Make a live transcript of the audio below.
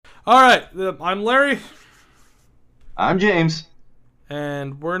All right, I'm Larry, I'm James.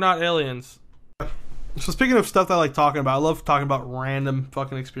 and we're not aliens. So speaking of stuff that I like talking about, I love talking about random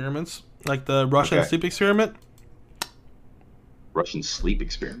fucking experiments, like the Russian Okay. sleep experiment. Russian sleep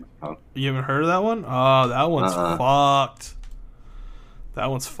experiment. Huh? You haven't heard of that one? Oh, that one's Uh-uh. fucked. That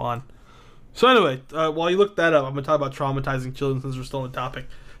one's fun. So anyway, while you look that up, I'm gonna talk about traumatizing children since we're still on the topic.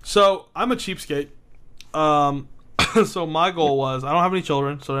 So I'm a cheapskate. Um, so my goal was I don't have any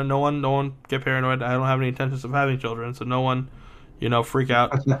children, so that no one get paranoid. I don't have any intentions of having children, so no one, freak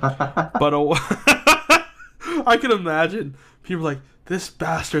out. But I can imagine people like this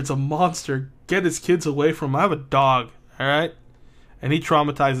bastard's a monster. Get his kids away from him. I have a dog, all right, and he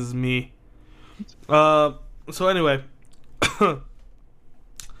traumatizes me. Uh, so anyway, I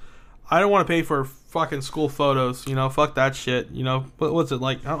don't want to pay for fucking school photos. Fuck that shit. What's it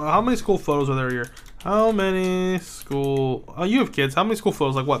like? How many school photos are there a year? How many school? Oh, you have kids. How many school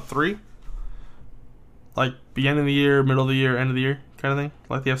photos? Like what? 3? Like beginning of the year, middle of the year, end of the year, kind of thing.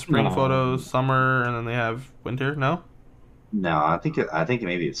 Like they have spring No, photos, summer, and then they have winter. No. no. I think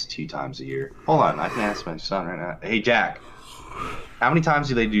maybe it's 2 times a year. Hold on, I can ask my son right now. Hey, Jack, how many times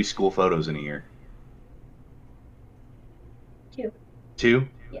do they do school photos in a year? Two. Two.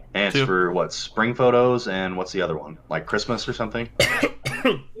 Yeah. And it's 2. for what? Spring photos and what's the other one? Like Christmas or something?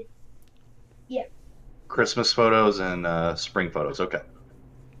 Yeah. Christmas photos and spring photos. Okay.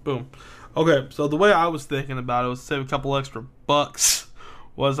 Boom. Okay, so the way I was thinking about it was to save a couple extra bucks.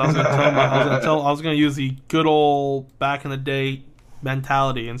 I was gonna I was gonna use the good old back in the day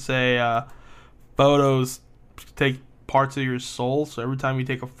mentality and say photos take parts of your soul. So every time you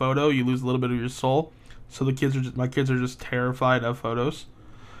take a photo, you lose a little bit of your soul. So my kids are just terrified of photos.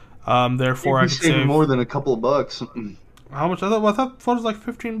 You'd Therefore, I be could saving save more than a couple of bucks. how much? I thought photos like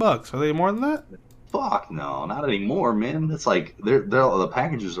 $15. Are they more than that? Fuck no, not anymore, man. It's like they're the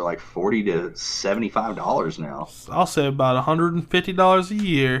packages are like $40 to $75 now. I'll save about $150 a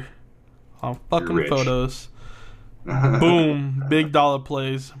year on You're fucking rich. photos. Boom, big dollar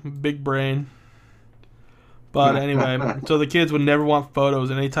plays, big brain. But anyway, so the kids would never want photos,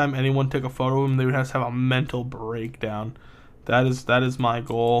 and anytime anyone took a photo of them, they would have to have a mental breakdown. That is my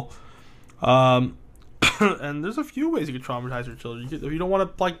goal. Um, and there's a few ways you can traumatize your children. If you don't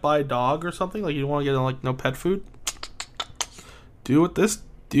want to like buy a dog or something, like you don't want to get like no pet food, do what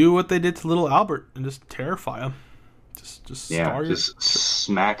they did to little Albert and just terrify him. Just Yeah, scar your. just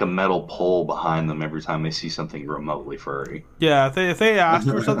smack a metal pole behind them every time they see something remotely furry. Yeah, if they ask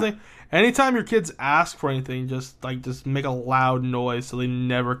for something, anytime your kids ask for anything, just make a loud noise so they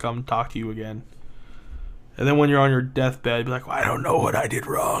never come talk to you again. And then when you're on your deathbed, be like, well, I don't know what I did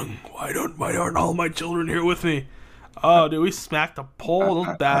wrong. Why aren't all my children here with me? Oh, dude, we smacked a pole.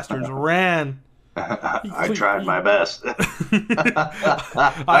 Those bastards ran. I tried my best.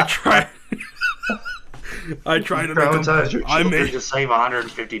 I tried. I tried to make them. Traumatize your I children made. to save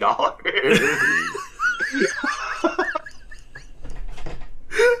 $150.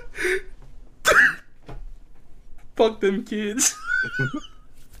 Fuck them kids.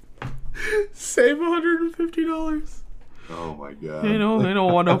 Save $150. Oh my god. They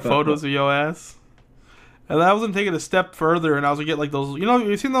don't want no photos of your ass. And I wasn't taking a step further, and I was gonna get like those.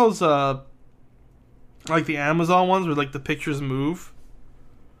 You've seen those, like the Amazon ones where like the pictures move.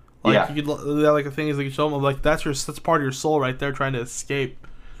 Like Yeah. you could, they have, like a thing is like you show them like that's part of your soul right there trying to escape.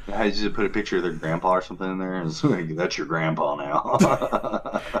 I just put a picture of their grandpa or something in there. And it's like, that's your grandpa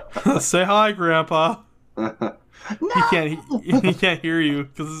now. Say hi, Grandpa. No! He can't hear you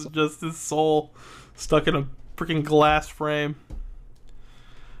because it's just his soul stuck in a freaking glass frame.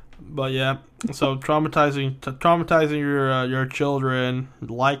 But yeah, so traumatizing your children,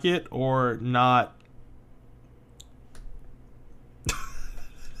 like it or not.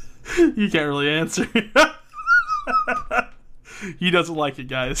 You can't really answer. He doesn't like it,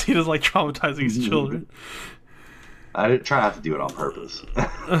 guys. He doesn't like traumatizing his children. I didn't try not to do it on purpose.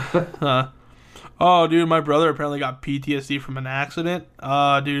 Oh, dude, my brother apparently got PTSD from an accident.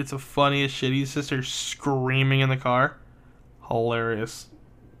 Dude, it's the funniest shit. His sister screaming in the car. Hilarious.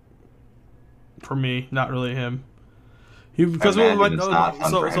 For me, not really him. Because I imagine it's not fun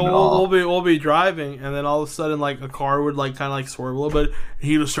for him at all. we'll be driving, and then all of a sudden, like a car would like kind of like swerve a little bit, and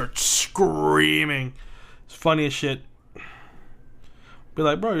he would start screaming. It's funny as shit. Be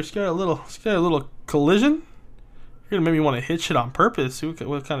like, bro, you're scared of a little collision. You're gonna make me want to hit shit on purpose. See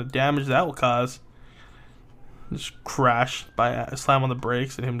what kind of damage that will cause. Just crash slam on the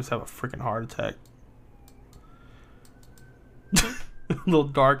brakes, and him just have a freaking heart attack. A little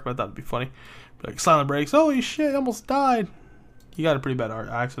dark, but I thought it'd be funny. Like, slam on the brakes. Holy shit! I almost died. He got a pretty bad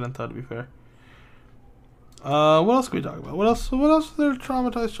accident, though. To be fair. What else can we talk about? What else? What else? They're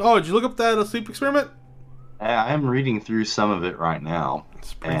traumatized. Oh, did you look up that sleep experiment? I am reading through some of it right now,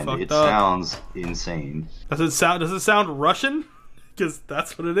 It's pretty and fucked it up. sounds insane. Does it sound? Does it sound Russian? Because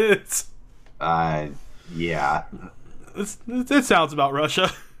that's what it is. Yeah. It sounds about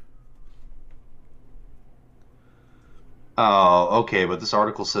Russia. Oh, okay, but this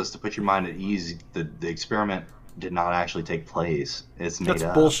article says to put your mind at ease, the experiment did not actually take place. It's made That's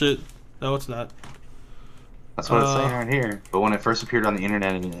up. bullshit. No, it's not. That's what it's saying right here. But when it first appeared on the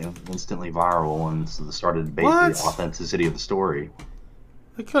internet, it was instantly viral, and so they started to debate What? the authenticity of the story.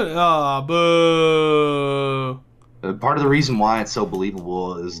 It could. Boo. Part of the reason why it's so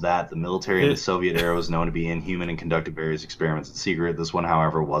believable is that the military in the Soviet era was known to be inhuman and conducted various experiments in secret. This one,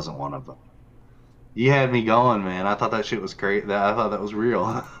 however, wasn't one of them. You had me going, man. I thought that shit was great. I thought that was real.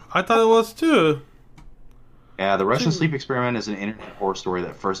 I thought it was too. Yeah, the Russian sleep experiment is an internet horror story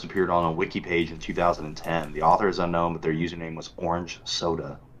that first appeared on a wiki page in 2010. The author is unknown, but their username was Orange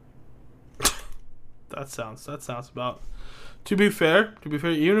Soda. That sounds about. To be fair,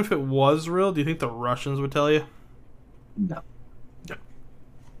 even if it was real, do you think the Russians would tell you? No.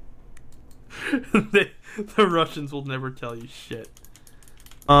 The Russians will never tell you shit.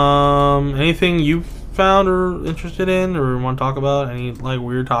 Anything you found or interested in or want to talk about? Any like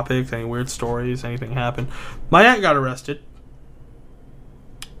weird topics? Any weird stories? Anything happened? My aunt got arrested.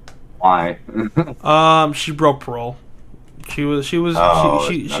 Why? She broke parole. She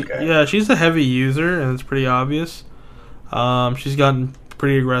Okay. Yeah, she's a heavy user and it's pretty obvious. She's gotten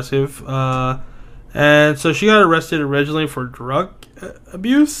pretty aggressive. And so she got arrested originally for drug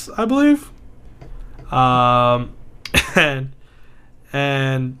abuse, I believe. And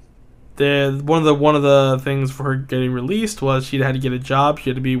one of the things for her getting released was she had to get a job. She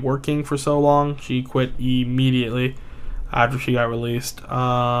had to be working for so long. She quit immediately after she got released.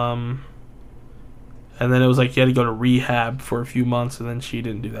 And then it was like you had to go to rehab for a few months, and then she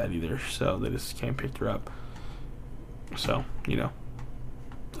didn't do that either. So they just came pick her up. So,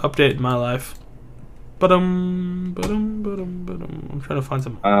 update in my life. I'm trying to find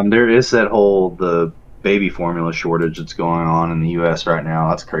some. There is the baby formula shortage that's going on in the U.S. right now.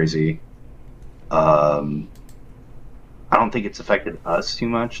 That's crazy. I don't think it's affected us too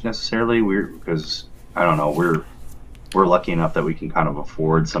much necessarily. Because I don't know, we're lucky enough that we can kind of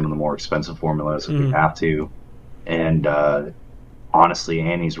afford some of the more expensive formulas if we have to. And honestly,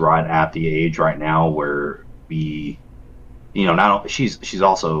 Annie's right at the age right now where we, not she's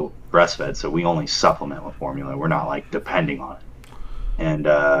also breastfed, so we only supplement with formula. We're not like depending on it. And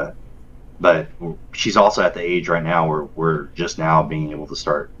but she's also at the age right now where we're just now being able to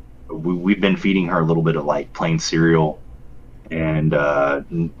start. We've been feeding her a little bit of like plain cereal, and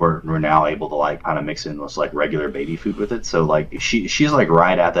we're now able to like kind of mix in this like regular baby food with it. So like she's like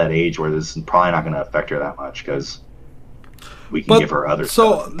right at that age where this is probably not going to affect her that much because we can give her other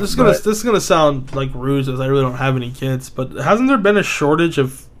stuff. So this is gonna sound like rude as I really don't have any kids, but hasn't there been a shortage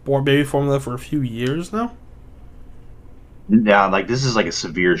of baby formula for a few years now? Yeah, like this is like a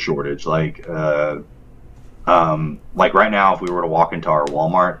severe shortage. Like right now, if we were to walk into our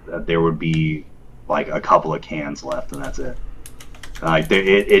Walmart, there would be like a couple of cans left, and that's it. Like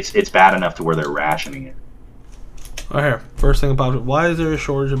it's bad enough to where they're rationing it. Oh, here, first thing about it. Why is there a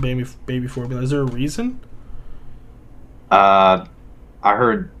shortage of baby formula? Is there a reason? I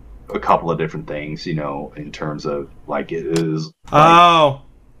heard a couple of different things, in terms of like it is. Like, oh,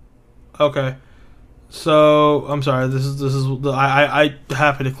 okay. So I'm sorry. This is I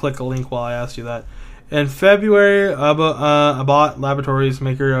happened to click a link while I asked you that. In February, Abbott Laboratories,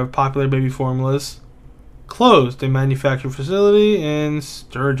 maker of popular baby formulas, closed a manufacturing facility in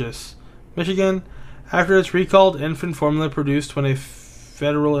Sturgis, Michigan, after its recalled infant formula produced when a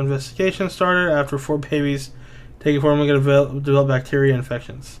federal investigation started after 4 babies taking formula developed bacteria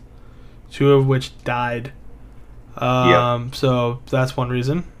infections, 2 of which died. So that's one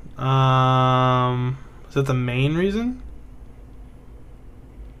reason. Is that the main reason?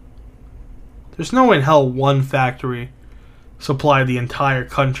 There's no way in hell one factory supplied the entire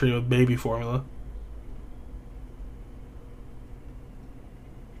country with baby formula.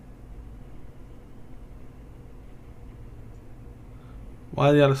 Why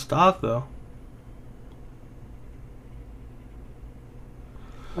are they out of stock though?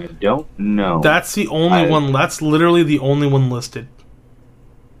 I don't know. That's the only one. That's literally the only one listed.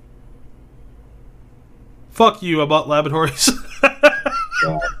 Fuck you, Abbott Laboratories.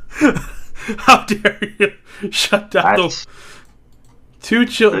 How dare you shut down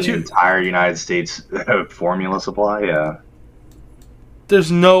the entire United States formula supply? Yeah.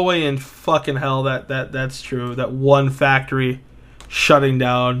 There's no way in fucking hell that's true. That one factory shutting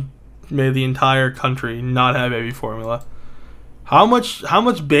down made the entire country not have baby formula. How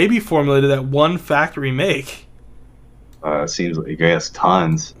much baby formula did that one factory make? Seems like, I guess,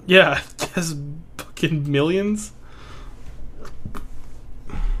 tons. Yeah, I guess fucking millions.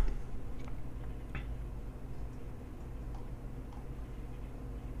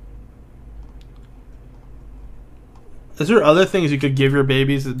 Is there other things you could give your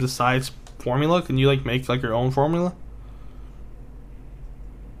babies besides formula? Can you like make like your own formula?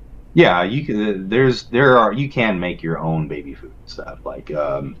 Yeah, you can. You can make your own baby food stuff. Like,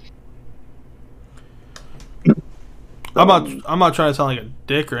 I'm not trying to sound like a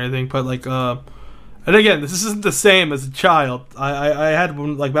dick or anything, but like, and again, this isn't the same as a child. I had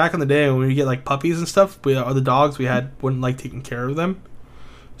like back in the day when we get like puppies and stuff, or the dogs we had wouldn't like taking care of them,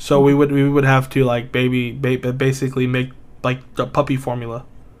 so we would have to like basically make like the puppy formula.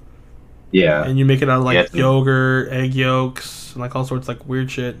 Yeah, and you make it out of like yogurt, egg yolks, and like all sorts of like weird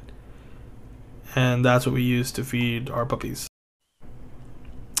shit. And that's what we use to feed our puppies.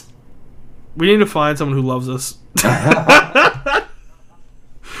 We need to find someone who loves us.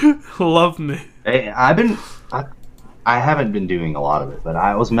 Love me. Hey, I haven't been doing a lot of it, but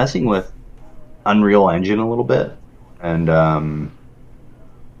I was messing with Unreal Engine a little bit, and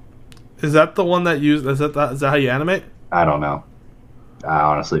is that the one that is that how you animate? I don't know. I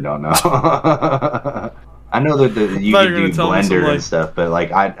honestly don't know. I know that you can do Blender and stuff, but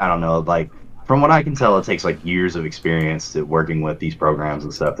like I don't know. Like from what I can tell, it takes like years of experience to working with these programs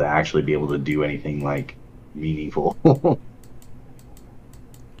and stuff to actually be able to do anything like meaningful.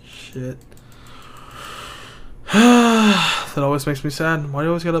 Shit. That always makes me sad. Why do you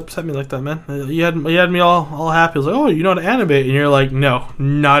always gotta upset me like that, man? You had me all happy. I was like, oh, you know how to animate, and you're like, no,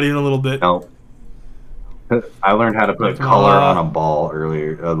 not even a little bit. No. I learned how to put color on a ball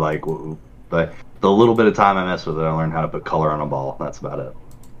earlier, but the little bit of time I messed with it, I learned how to put color on a ball. That's about it.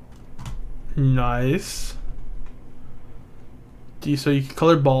 Nice. So you can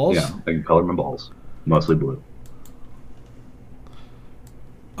color balls? Yeah, I can color my balls. Mostly blue.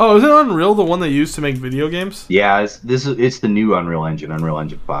 Oh, isn't Unreal the one they use to make video games? Yeah, it's the new Unreal Engine, Unreal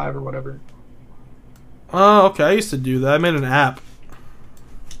Engine 5 or whatever. Oh, okay. I used to do that. I made an app.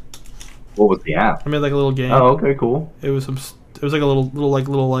 What was the app? I made like a little game. Oh, okay, cool. It was like a little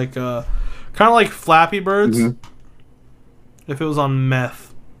kind of like Flappy Birds. Mm-hmm. If it was on meth.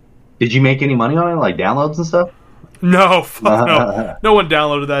 Did you make any money on it, like downloads and stuff? No, fuck no. No one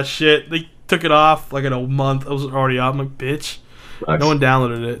downloaded that shit. They took it off like in a month. It was already out. I'm like, bitch. Sucks. No one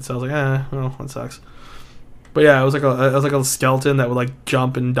downloaded it, so I was like, well, that sucks. But yeah, it was like a skeleton that would like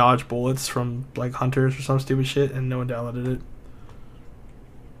jump and dodge bullets from like hunters or some stupid shit, and no one downloaded it.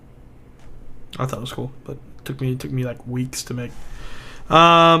 I thought it was cool, but it took me like weeks to make.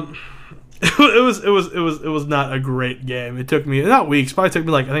 It was not a great game. It took me not weeks, probably took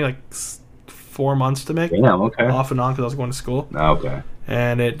me like I think like 4 months to make. Damn, okay. Off and on because I was going to school. Okay.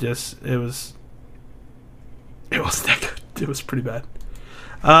 And it wasn't that good. It was pretty bad.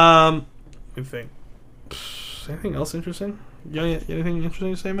 Let me think. Anything else interesting? You got anything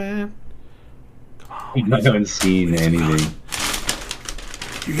interesting to say, man? Come on. I haven't seen anything.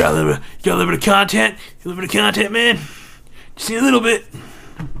 You got a little bit of content. Man. Just need a little bit.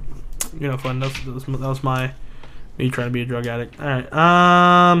 You know, fun. That was me trying to be a drug addict. All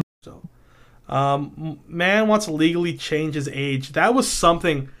right. Man wants to legally change his age. That was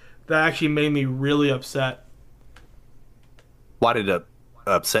something that actually made me really upset. Why did it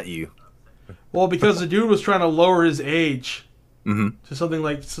upset you? Well, because the dude was trying to lower his age to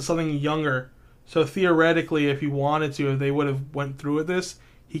something younger. So theoretically, if he wanted to, if they would have went through with this,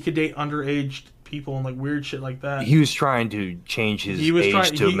 he could date underage people and like weird shit like that. He was trying to change his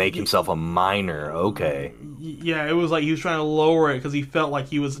age to make himself a minor. Okay. Yeah, it was like he was trying to lower it because he felt like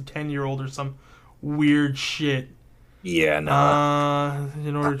he was a 10-year-old or some weird shit. Yeah, no.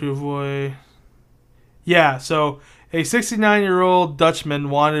 In order to avoid... Yeah, so a 69-year-old Dutchman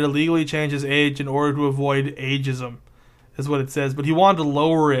wanted to legally change his age in order to avoid ageism, is what it says. But he wanted to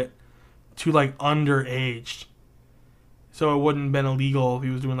lower it to like underaged. So it wouldn't have been illegal if he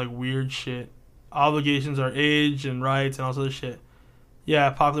was doing like weird shit. Obligations are age and rights and all this other shit.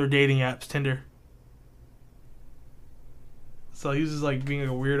 Yeah, popular dating apps, Tinder. So he was just like being like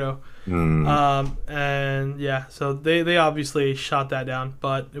a weirdo. And yeah, so they obviously shot that down,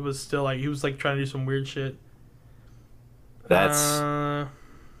 but it was still like he was like trying to do some weird shit. That's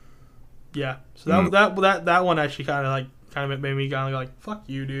yeah. So that one actually kind of made me kind of like fuck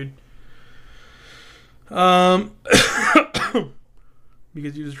you, dude.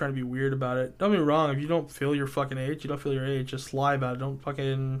 Because you're just trying to be weird about it. Don't get me wrong. If you don't feel your fucking age, you don't feel your age. Just lie about it. Don't try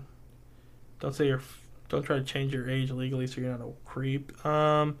to change your age legally so you're not a creep.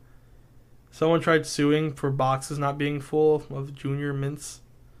 Someone tried suing for boxes not being full of Junior Mints.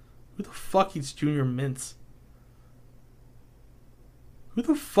 Who the fuck eats Junior Mints? Who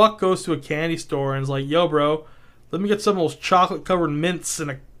the fuck goes to a candy store and is like, yo, bro, let me get some of those chocolate-covered mints in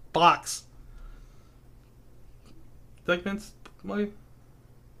a box? Do you like mints, Mike?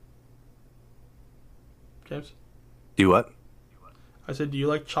 James? Do what? I said, do you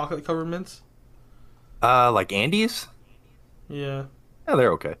like chocolate-covered mints? Like Andes? Yeah. Yeah,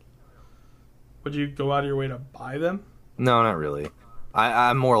 they're okay. Would you go out of your way to buy them? No, not really.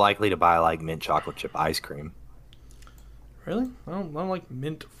 I'm more likely to buy like mint chocolate chip ice cream. Really? I don't like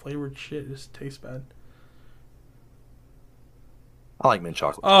mint flavored shit. It just tastes bad. I like mint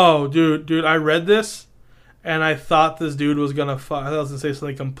chocolate. Oh, dude, I read this, and I thought this dude was gonna. I thought I was gonna say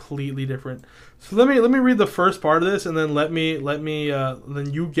something completely different. So let me read the first part of this, and then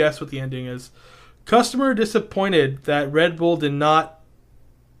then you guess what the ending is. Customer disappointed that Red Bull did not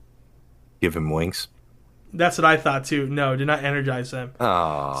give him wings. That's what I thought too. No, did not energize them.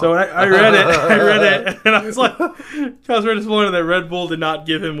 Oh. So I read it, and I was like, customer disappointed that Red Bull did not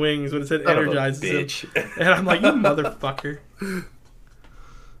give him wings, but it said energizes him. And I'm like, you motherfucker.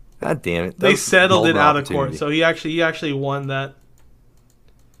 God damn it. They settled it out of court, so he actually won that.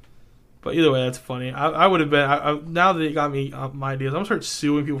 But either way, that's funny. I would have been. Now that it got me my ideas, I'm gonna start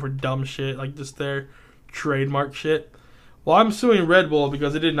suing people for dumb shit, like just their trademark shit. Well, I'm suing Red Bull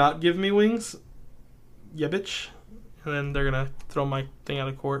because it did not give me wings. Yeah, bitch. And then they're gonna throw my thing out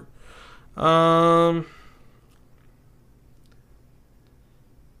of court.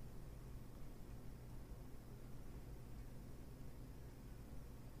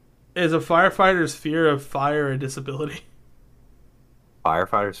 Is a firefighter's fear of fire a disability?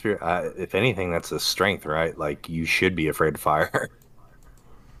 Firefighter's fear? If anything, that's a strength, right? Like, you should be afraid of fire.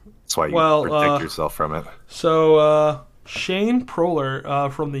 That's why you protect yourself from it. So, Shane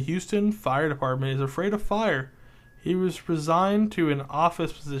Proler from the Houston Fire Department is afraid of fire. He was resigned to an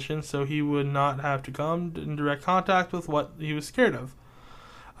office position so he would not have to come in direct contact with what he was scared of.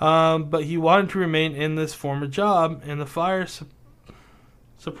 But he wanted to remain in this former job in the fire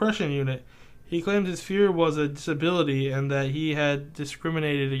suppression unit. He claimed his fear was a disability and that he was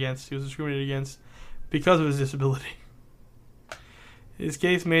discriminated against because of his disability. His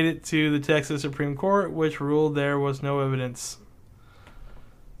case made it to the Texas Supreme Court, which ruled there was no evidence.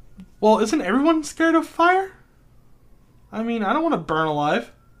 Well, isn't everyone scared of fire? I mean, I don't want to burn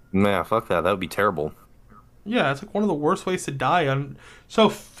alive. Nah, fuck that. That would be terrible. Yeah, it's like one of the worst ways to die. So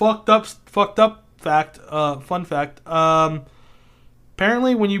fucked up fact, fun fact.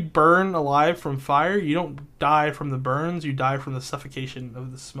 Apparently when you burn alive from fire, you don't die from the burns, you die from the suffocation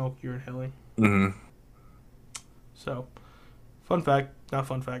of the smoke you're inhaling. Mm-hmm. So, fun fact, not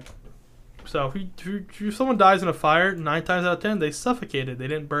fun fact. So, if someone dies in a fire, 9 times out of 10, they suffocated. They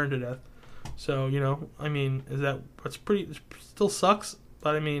didn't burn to death. So, I mean, that's pretty, it still sucks,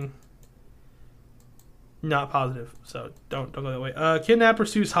 but I mean, not positive. So, don't go that way. Kidnapper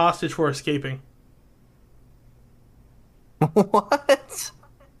pursues hostage for escaping. What?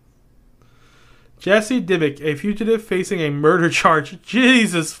 Jesse Dimmick, a fugitive facing a murder charge.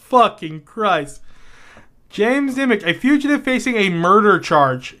 Jesus fucking Christ. James Dimmick, a fugitive facing a murder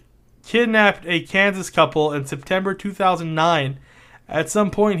charge, kidnapped a Kansas couple in September 2009. At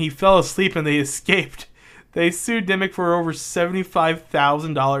some point, he fell asleep and they escaped. They sued Dimmick for over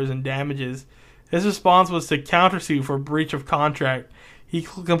 $75,000 in damages. His response was to countersue for breach of contract. He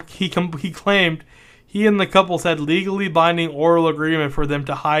claimed he and the couples had legally binding oral agreement for them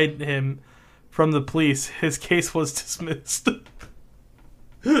to hide him from the police. His case was dismissed.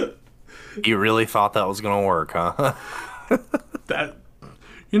 You really thought that was gonna work, huh?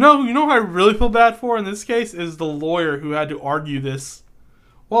 You know who I really feel bad for in this case is the lawyer who had to argue this.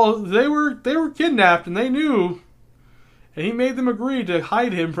 Well, they were kidnapped and they knew, and he made them agree to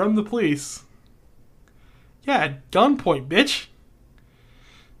hide him from the police. Yeah, at gunpoint, bitch.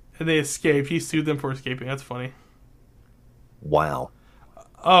 And they escaped. He sued them for escaping. That's funny. Wow.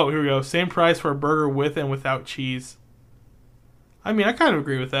 Oh, here we go. Same price for a burger with and without cheese. I mean, I kind of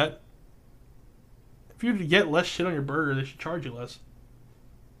agree with that. If you get less shit on your burger, they should charge you less.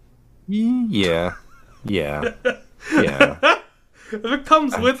 Yeah. Yeah. If it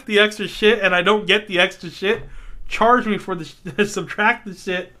comes with the extra shit and I don't get the extra shit, charge me for subtract the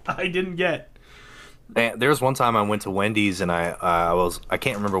shit I didn't get. There was one time I went to Wendy's and I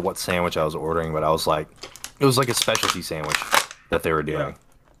can't remember what sandwich I was ordering, but I was like, it was like a specialty sandwich that they were doing. Yeah.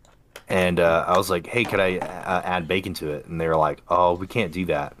 And I was like, hey, could I add bacon to it? And they were like, oh, we can't do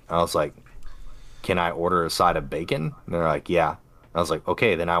that. I was like, can I order a side of bacon? And they're like, yeah. I was like,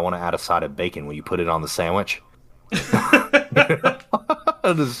 okay, then I want to add a side of bacon. Will you put it on the sandwich?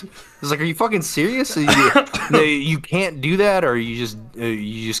 It's like, are you fucking serious? You can't do that, or you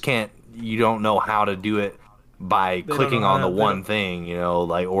just can't. You don't know how to do it by clicking on the one thing,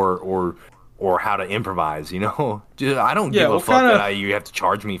 like or how to improvise, Dude, I don't give a fuck that you have to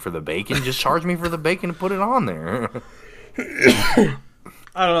charge me for the bacon. Just charge me for the bacon and put it on there.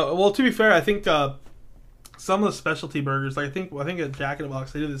 I don't know. Well, to be fair, I think some of the specialty burgers, like I think at Jack in the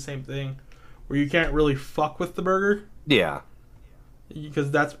Box, they do the same thing, where you can't really fuck with the burger. Yeah.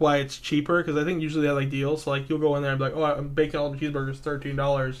 Because that's why it's cheaper. Because I think usually they have like deals. So like you'll go in there and be like, oh, I'm baking all the cheeseburgers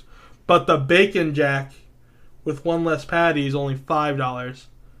 $13, but the Bacon Jack with one less patty is only $5.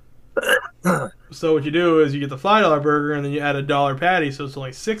 So what you do is you get the $5 burger and then you add a dollar patty, so it's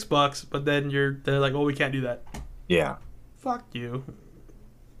only $6. But then they're like, oh, we can't do that. Yeah. Fuck you.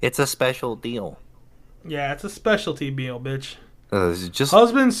 It's a special deal. Yeah, it's a specialty meal, bitch. Just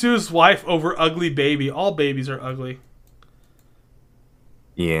Husband sues wife over ugly baby. All babies are ugly.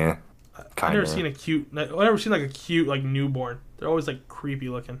 Yeah. I've never seen a cute like newborn. They're always like creepy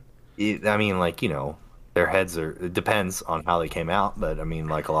looking. I mean, like, their heads are. It depends on how they came out, but I mean,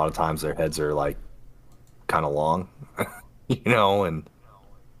 like a lot of times their heads are like kind of long, and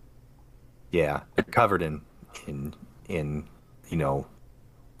yeah, they're covered in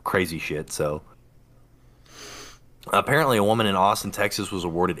crazy shit. So apparently, a woman in Austin, Texas, was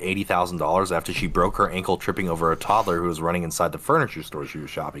awarded $80,000 after she broke her ankle tripping over a toddler who was running inside the furniture store she was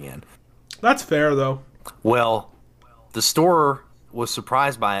shopping in. That's fair, though. Well, the store was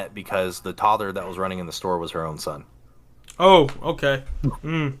surprised by it because the toddler that was running in the store was her own son. Oh, okay.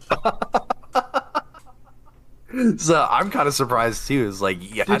 Mm. So I'm kind of surprised too. It's like,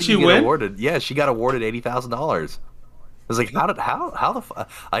 yeah, how did she get awarded? Yeah, she got awarded $80,000. I was like, how the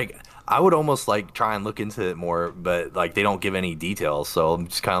like, I would almost like try and look into it more, but like they don't give any details. So I'm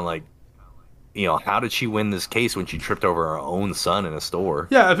just kind of like, how did she win this case when she tripped over her own son in a store?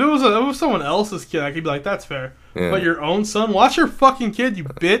 Yeah, if it was someone else's kid, I could be like, that's fair. Yeah. But your own son? Watch your fucking kid, you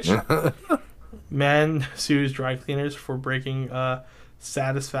bitch. Man sues dry cleaners for breaking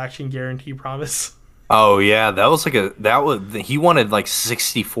satisfaction guarantee promise. Oh yeah, he wanted like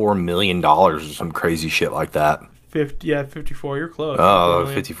 $64 million or some crazy shit like that. 54. You're close. Oh,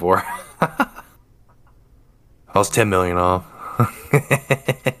 54. I was $10 million off.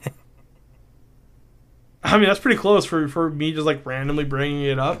 I mean, that's pretty close for me just like randomly bringing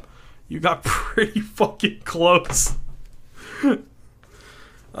it up. You got pretty fucking close.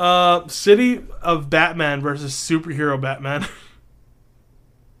 City of Batman versus superhero Batman.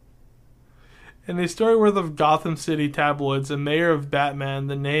 In a story worth of Gotham City tabloids, a mayor of Batman,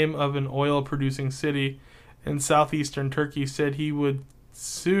 the name of an oil-producing city in southeastern Turkey, said he would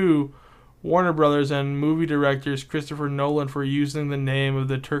sue Warner Brothers and movie directors Christopher Nolan for using the name of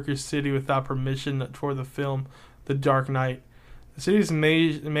the Turkish city without permission for the film The Dark Knight. The city's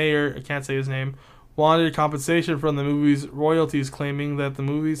mayor, I can't say his name, wanted compensation from the movie's royalties, claiming that the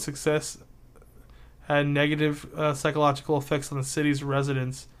movie's success had negative psychological effects on the city's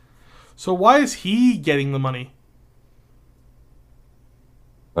residents. So why is he getting the money?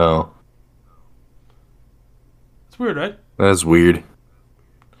 Oh. It's weird, right? That's weird.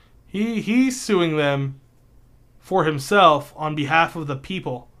 He's suing them for himself on behalf of the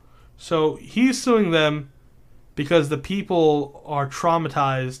people. So he's suing them because the people are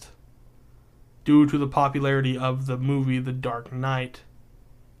traumatized due to the popularity of the movie The Dark Knight.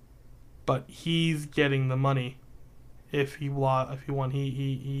 But he's getting the money. If he won,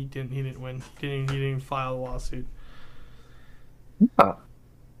 he didn't win. He didn't file a lawsuit. Oh.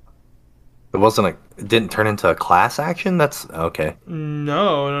 It didn't turn into a class action? That's okay.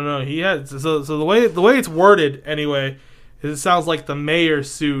 No. He had so the way it's worded anyway is it sounds like the mayor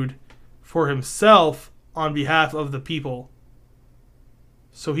sued for himself on behalf of the people.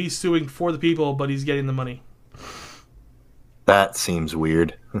 So he's suing for the people, but he's getting the money. That seems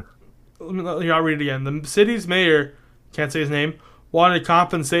weird. Here, I'll read it again. The city's mayor, can't say his name, wanted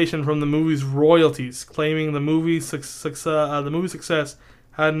compensation from the movie's royalties, claiming the movie's success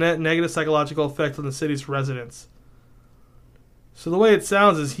had a negative psychological effect on the city's residents. So the way it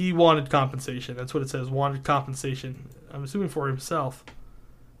sounds is he wanted compensation. That's what it says, wanted compensation. I'm assuming for himself.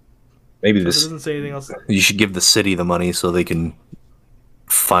 Maybe this doesn't say anything else. You should give the city the money so they can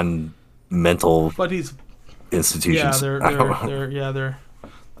fund mental institutions. Yeah, they're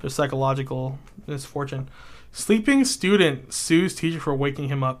psychological misfortune. Sleeping student sues teacher for waking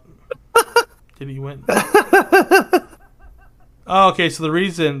him up. Did he win? Oh, okay, so the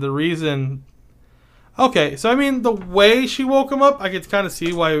reason... Okay, so I mean, the way she woke him up, I could kind of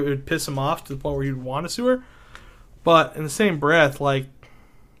see why it would piss him off to the point where he'd want to sue her. But in the same breath,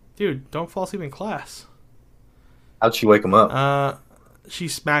 dude, don't fall asleep in class. How'd she wake him up? she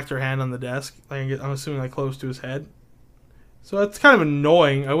smacked her hand on the desk. Like, I'm assuming like close to his head. So it's kind of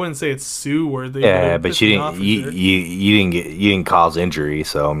annoying. I wouldn't say it's Sue worthy. Yeah, But but you didn't you didn't cause injury,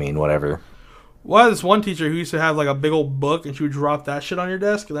 so I mean whatever. Well, I had this one teacher who used to have like a big old book, and she would drop that shit on your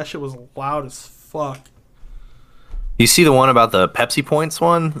desk, and that shit was loud as fuck. You see the one about the Pepsi points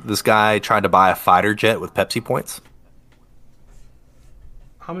one? This guy tried to buy a fighter jet with Pepsi points.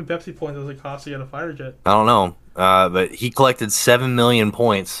 How many Pepsi points does it cost to get a fighter jet? I don't know, but he collected 7 million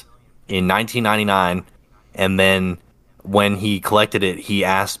points in 1999, and then when he collected it, he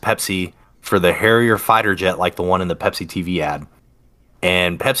asked Pepsi for the Harrier fighter jet like the one in the Pepsi TV ad.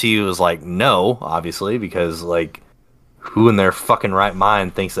 And Pepsi was like, no, obviously, because, like, who in their fucking right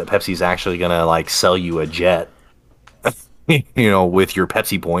mind thinks that Pepsi's actually going to, like, sell you a jet, with your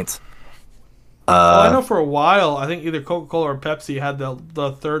Pepsi points? Well, I know for a while, I think either Coca-Cola or Pepsi had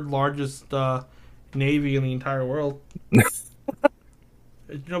the third largest navy in the entire world. Did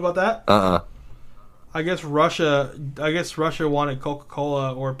you know about that? I guess Russia wanted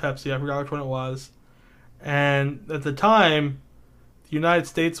Coca-Cola or Pepsi. I forgot which one it was. And at the time, the United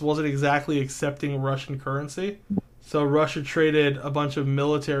States wasn't exactly accepting Russian currency. So Russia traded a bunch of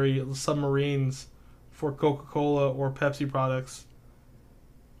military submarines for Coca-Cola or Pepsi products.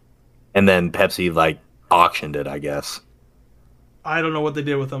 And then Pepsi, like, auctioned it, I guess. I don't know what they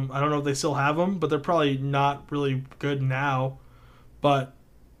did with them. I don't know if they still have them, but they're probably not really good now. But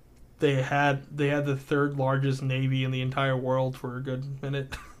they had the third largest navy in the entire world for a good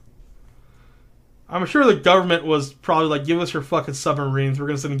minute. I'm sure the government was probably like, give us your fucking submarines. We're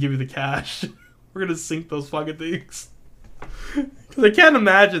going to give you the cash. We're going to sink those fucking things. Because I can't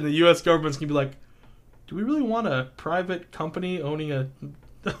imagine the U.S. government's going to be like, do we really want a private company owning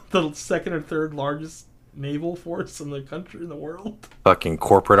the second or third largest naval force in the country, in the world? Fucking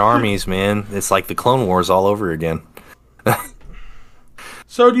corporate armies, man. It's like the Clone Wars all over again.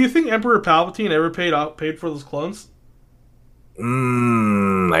 So do you think Emperor Palpatine ever paid for those clones?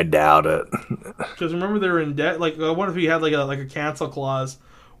 I doubt it. Because remember they were in debt. Like, I wonder if he had like a cancel clause,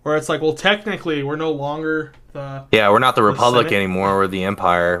 where it's like, well, technically we're no longer the we're not the Republic Senate anymore. We're the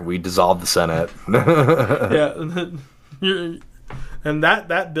Empire. We dissolved the Senate. and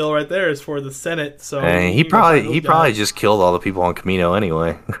that bill right there is for the Senate. So and he probably just killed all the people on Camino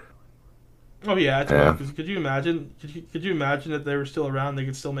anyway. Oh yeah, totally. Could you imagine? Could you imagine if they were still around? They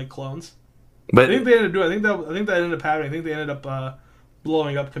could still make clones. But I think they ended up doing. I think that ended up happening. I think they ended up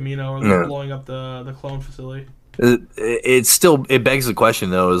blowing up Camino or blowing up the clone facility. It begs the question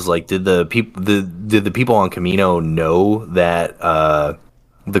though: is like, did the people on Camino know that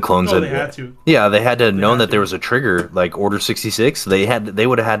the clones? They had to. Yeah, they had to know that there was a trigger, like Order 66. They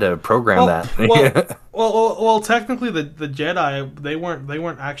would have had to program that. Well, technically the Jedi they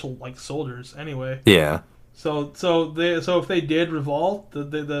weren't actual like soldiers anyway. Yeah. So if they did revolt,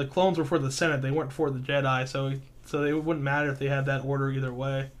 the clones were for the Senate. They weren't for the Jedi. So it wouldn't matter if they had that order either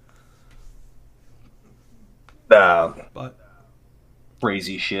way. But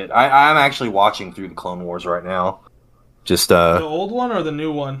crazy shit. I'm actually watching through the Clone Wars right now. Just the old one or the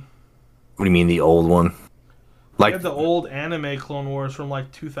new one? What do you mean the old one? Like the old anime Clone Wars from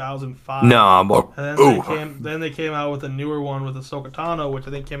like 2005. No, and then they came out with a newer one with Ahsoka Tano, which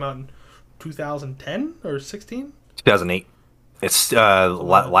I think came out in 2010 or 16. 2008. It's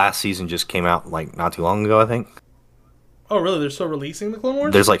last season just came out like not too long ago, I think. Oh, really? They're still releasing the Clone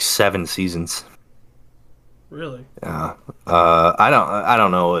Wars? There's like 7 seasons. Really? Yeah. I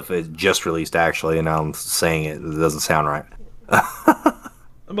don't know if it just released actually, and now I'm saying it doesn't sound right.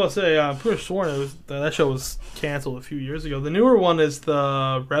 I'm about to say, I'm pretty sworn that show was canceled a few years ago. The newer one is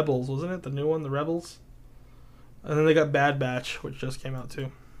the Rebels, wasn't it? The new one, the Rebels. And then they got Bad Batch, which just came out too.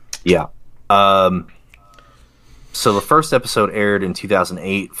 Yeah. So the first episode aired in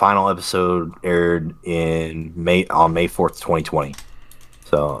 2008. Final episode aired on May 4th, 2020.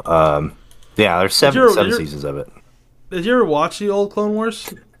 So, yeah, there's seven seasons of it. Did you ever watch the old Clone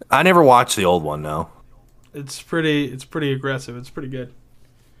Wars? I never watched the old one, no. It's pretty aggressive. It's pretty good.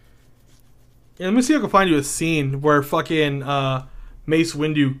 Yeah, let me see if I can find you a scene where fucking Mace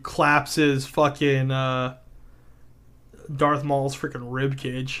Windu claps his fucking Darth Maul's freaking rib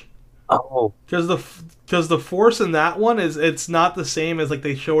cage. Oh, because the Force in that one it's not the same as like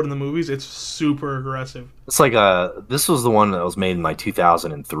they show it in the movies. It's super aggressive. It's like this was the one that was made in like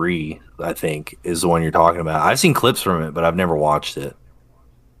 2003, I think, is the one you're talking about. I've seen clips from it, but I've never watched it.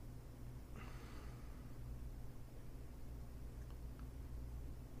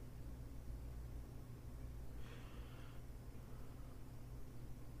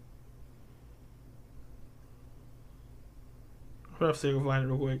 I'll have to see if I can find it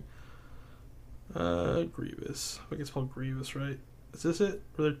real quick. Grievous. I think it's called Grievous, right? Is this it?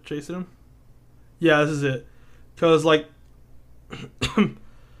 Where they're chasing him? Yeah, this is it. Because like,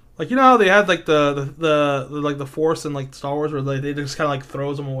 like you know how they had like the like the Force in like Star Wars where they just kind of like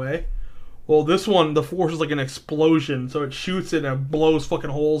throws them away. Well, this one the Force is like an explosion, so it shoots it and it blows fucking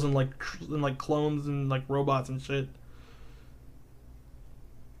holes in like clones and like robots and shit.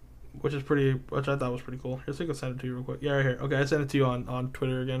 Which I thought was pretty cool. Here, so I can send it to you real quick. Yeah, right here. Okay, I sent it to you on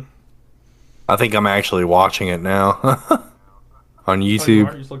Twitter again. I think I'm actually watching it now on Oh, you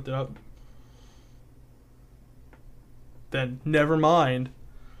YouTube. just looked it up. Then never mind.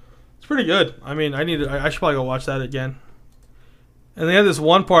 It's pretty good. I mean, I should probably go watch that again. And they had this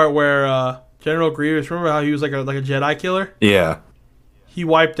one part where General Grievous, remember how he was like a Jedi killer? Yeah. He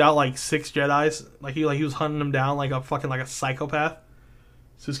wiped out like 6 Jedis. He was hunting them down like a psychopath.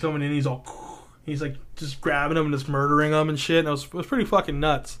 So he's coming in, he's like just grabbing them and just murdering them and shit. And it was pretty fucking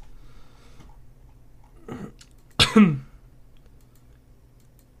nuts. You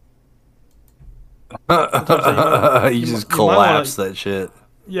just collapse that shit.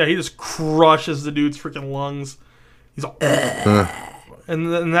 Yeah, he just crushes the dude's freaking lungs. He's all,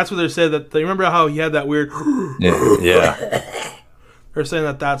 and that's what they said that they remember how he had that weird. Yeah. They're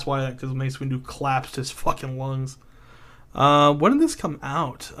saying that's why, because Mace Windu collapsed his fucking lungs. When did this come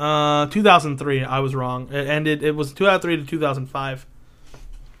out? 2003. I was wrong. It was 2003 to 2005.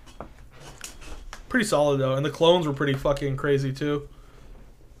 Pretty solid though, and the clones were pretty fucking crazy too.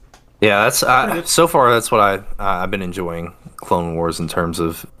 Yeah, so far that's what I've been enjoying Clone Wars in terms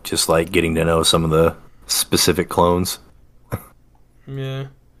of just like getting to know some of the specific clones. Yeah,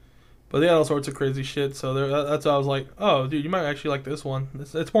 but they had all sorts of crazy shit. So that's why I was like, oh, dude, you might actually like this one.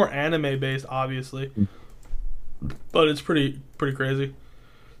 It's more anime based, obviously, but it's pretty crazy.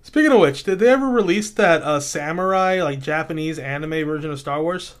 Speaking of which, did they ever release that samurai like Japanese anime version of Star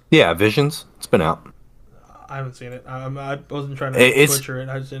Wars? Yeah, Visions. It's been out. I haven't seen it. I wasn't trying to butcher it.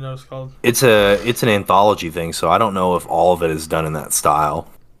 I just didn't know what it's called. It's an anthology thing, so I don't know if all of it is done in that style.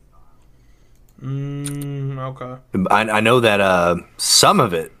 Okay. I know that some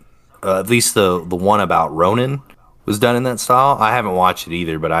of it, at least the one about Ronin, was done in that style. I haven't watched it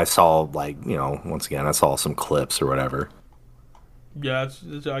either, but I saw once again I saw some clips or whatever. Yeah,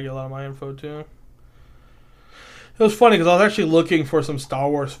 I get a lot of my info too. It was funny because I was actually looking for some Star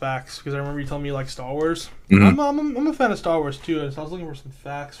Wars facts because I remember you telling me you like Star Wars. Mm-hmm. I'm a fan of Star Wars too, so I was looking for some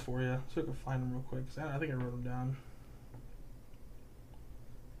facts for you so I could find them real quick. Cause I think I wrote them down.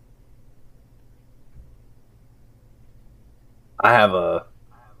 I have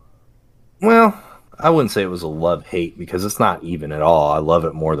I wouldn't say it was a love-hate because it's not even at all. I love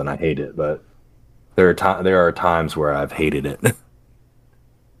it more than I hate it, but there are times where I've hated it.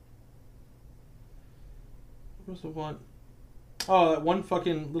 Where's the one? Oh, that one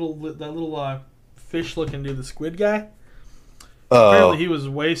fucking little fish-looking dude, the squid guy. Apparently, he was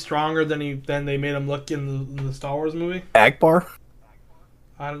way stronger than they made him look in the Star Wars movie. Akbar?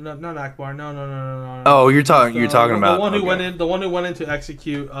 I don't know, not Akbar. No. Oh, you're talking about the one who went in. The one who went in to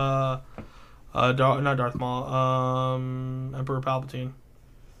execute not Darth Maul, Emperor Palpatine.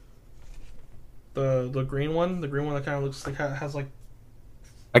 The green one that kind of looks like has like.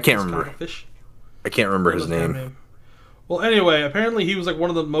 I can't remember. Kind of fish. I can't remember his name. Well, anyway, apparently he was like one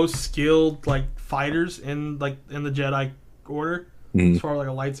of the most skilled like fighters in the Jedi Order as far as like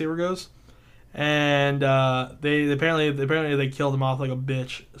a lightsaber goes, and they apparently killed him off like a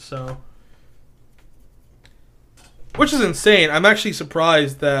bitch. So, which is insane. I'm actually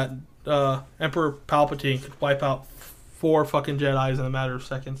surprised that Emperor Palpatine could wipe out 4 fucking Jedis in a matter of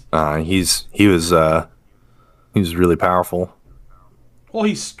seconds. He was really powerful. Well,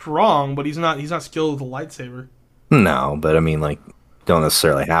 he's strong, but he's not skilled with a lightsaber. No, but I mean, like, don't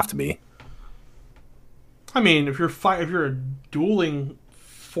necessarily have to be. I mean, if you're dueling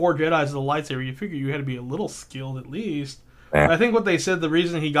 4 Jedis with a lightsaber, you figure you had to be a little skilled at least. I think what they said, the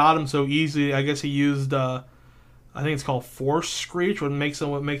reason he got him so easy, I guess he used, I think it's called Force Screech, what makes the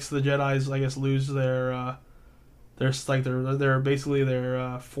Jedis, I guess, lose their basically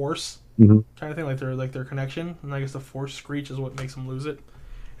their force. Kind of thing, like their connection, and I guess the Force Screech is what makes him lose it,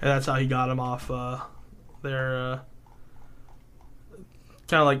 and that's how he got him off their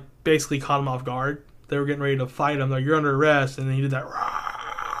kind of like basically caught him off guard. They were getting ready to fight him, like, you're under arrest, and then he did that,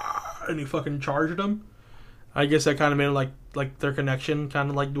 and he fucking charged him. I guess that kind of made like their connection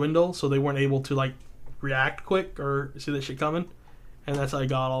kind of like dwindle, so they weren't able to like react quick or see that shit coming, and that's how he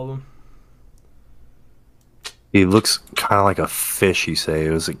got all of them. He looks kind of like a fish, you say.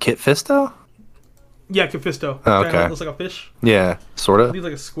 Was it Kit Fisto? Yeah, Kit Fisto. Oh, okay. Looks like a fish. Yeah, sort of. He's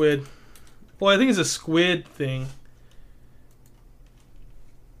like a squid. Well, I think it's a squid thing.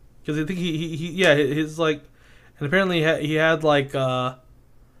 Because I think he's like... and apparently he had like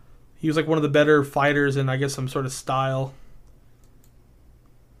he was like one of the better fighters in I guess some sort of style.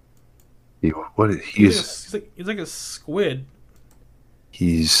 What? He's like a squid.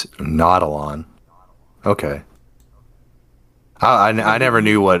 He's Nautilon. Okay. I never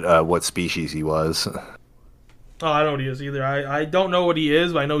knew what species he was. Oh, I don't know what he is either. I don't know what he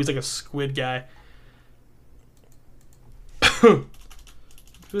is, but I know he's like a squid guy.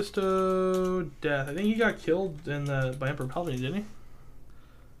 Fisto death. I think he got killed by Emperor Palpatine, didn't he?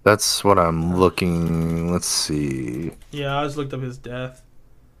 That's what I'm looking. Let's see. Yeah, I just looked up his death.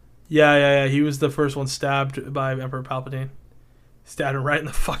 Yeah. He was the first one stabbed by Emperor Palpatine. Stabbed him right in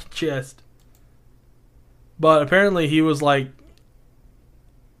the fucking chest. But apparently he was like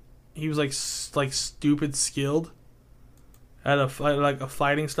stupid skilled at a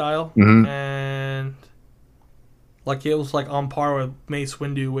fighting style, and like it was like on par with Mace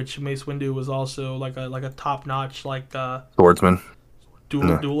Windu, which Mace Windu was also like a top notch swordsman,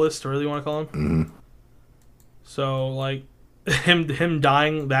 duelist, or whatever you want to call him. Mm-hmm. So like him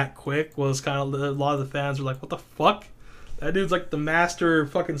dying that quick was kind of, a lot of the fans were like, what the fuck? That dude's like the master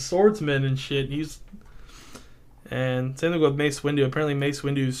fucking swordsman and shit. And same thing with Mace Windu. Apparently Mace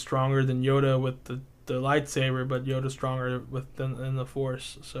Windu is stronger than Yoda with the lightsaber, but Yoda's stronger in the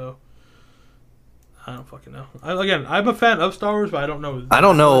Force. So I don't fucking know. I'm a fan of Star Wars, but I don't know. I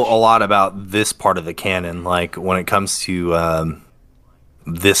don't know a lot about this part of the canon, like when it comes to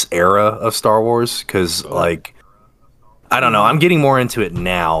this era of Star Wars, because like I don't know. I'm getting more into it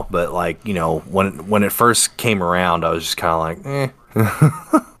now, but like when it first came around, I was just kind of like,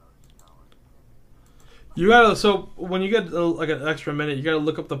 eh. You gotta, so when you get like an extra minute, you gotta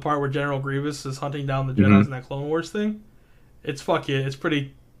look up the part where General Grievous is hunting down the Jedi in that Clone Wars thing. It's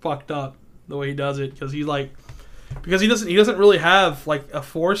pretty fucked up the way he does it, because he doesn't really have like a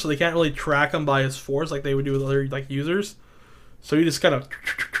force, so they can't really track him by his force like they would do with other like users. So he just kind of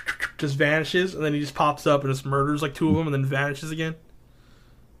just vanishes, and then he just pops up and just murders like two of them, and then vanishes again.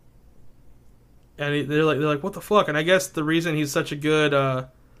 And they're like, what the fuck? And I guess the reason he's such a good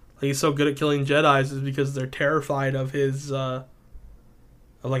he's so good at killing Jedis is because they're terrified of his of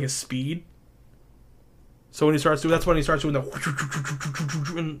like his speed. So when he starts doing, that's when he starts doing the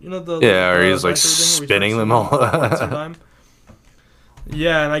and, or he's like spinning them all.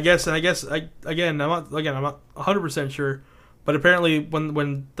 Yeah, and I guess I'm not 100% sure, but apparently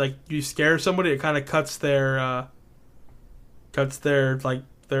when like you scare somebody, it kind of cuts their like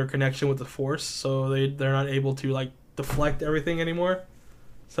their connection with the Force, so they're not able to like deflect everything anymore.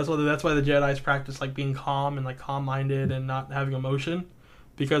 So that's why the Jedis practice like being calm and like calm-minded and not having emotion,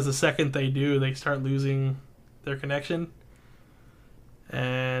 because the second they do, they start losing their connection,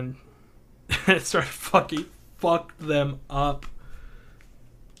 and it started fucked them up.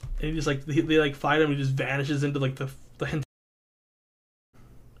 And he just like they like fight him, and he just vanishes into like the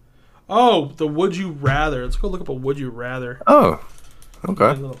the would you rather. Let's go look up a would you rather. Oh, okay.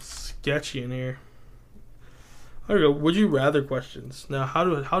 A little sketchy in here. There we go. Would you rather questions. Now,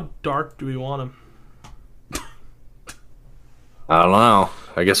 how dark do we want them? I don't know.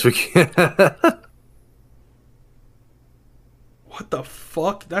 I guess we can. What the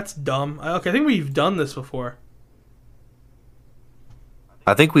fuck? That's dumb. Okay, I think we've done this before.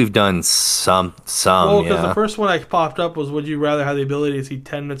 I think we've done some. Well, because the first one I popped up was, would you rather have the ability to see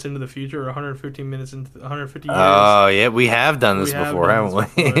 10 minutes into the future or 150 minutes into 150 years? Oh, yeah, we have done this before, haven't we?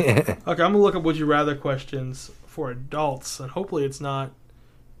 Okay, I'm going to look up would you rather questions for adults, and hopefully it's not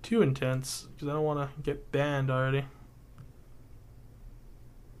too intense, because I don't want to get banned already.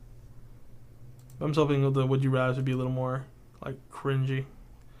 I'm just hoping the would you rather would be a little more like cringy.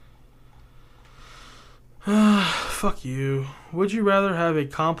 Fuck you. Would you rather have a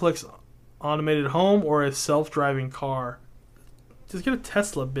complex automated home or a self-driving car? Just get a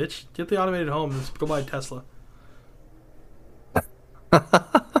Tesla, bitch. Get the automated home. Just go buy a Tesla.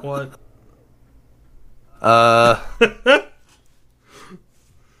 What?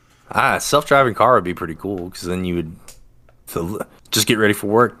 Self-driving car would be pretty cool, because then you would just get ready for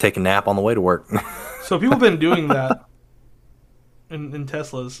work, take a nap on the way to work. So people have been doing that in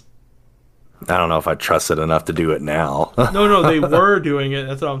Teslas. I don't know if I trust it enough to do it now. No, they were doing it.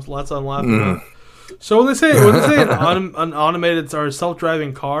 That's what I'm laughing at. So when they say an automated or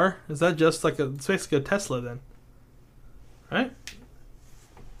self-driving car, is that just like it's basically a Tesla then, right?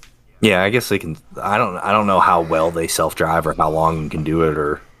 Yeah, I guess they can. I don't know how well they self-drive or how long you can do it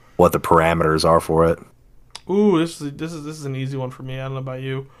or what the parameters are for it. Ooh, this is an easy one for me. I don't know about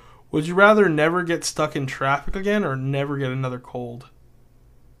you. Would you rather never get stuck in traffic again or never get another cold?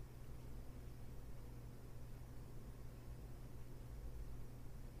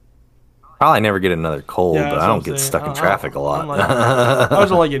 Probably never get another cold, Yeah, but that's I what don't I'm get saying. stuck in traffic a lot. I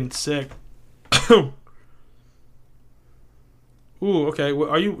was only getting sick. Ooh, okay.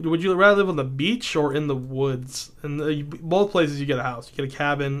 Would you rather live on the beach or in the woods? In both places, you get a house. You get a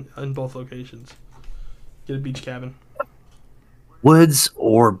cabin in both locations. Get a beach cabin. Woods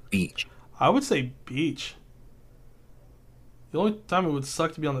or beach? I would say beach. The only time it would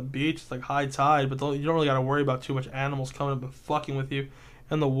suck to be on the beach is like high tide, but you don't really got to worry about too much animals coming up and fucking with you.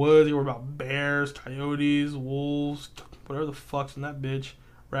 In the woods, you worry about bears, coyotes, wolves, whatever the fuck's in that bitch.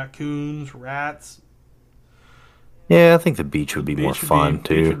 Raccoons, rats. Yeah, I think the beach would be more fun,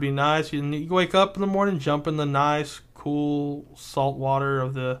 too. Beach would be nice. You wake up in the morning, jump in the nice, cool salt water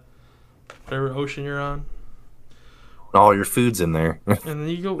of the whatever ocean you're on. All your food's in there. And then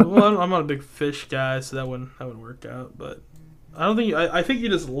you go. Well, I'm not a big fish guy, so that wouldn't work out. But I don't think I think you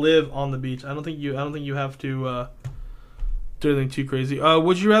just live on the beach. I don't think you have to do anything too crazy.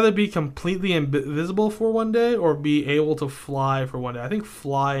 Would you rather be completely invisible for one day or be able to fly for one day? I think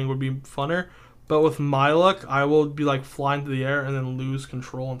flying would be funner. But with my luck, I will be like flying through the air and then lose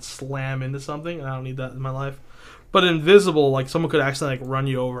control and slam into something. And I don't need that in my life. But invisible, like someone could accidentally like run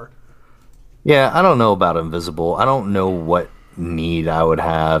you over. Yeah, I don't know about invisible. I don't know what need I would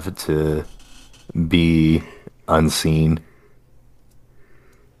have to be unseen.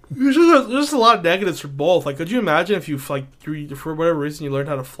 There's just a lot of negatives for both. Like, could you imagine if you, like, for whatever reason you learned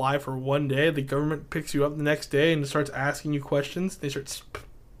how to fly for one day, the government picks you up the next day and starts asking you questions? They start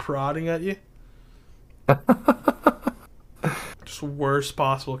prodding at you. Just worst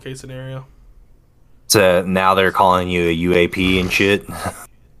possible case scenario. So now they're calling you a UAP and shit.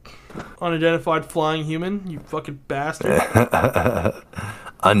 Unidentified flying human, you fucking bastard.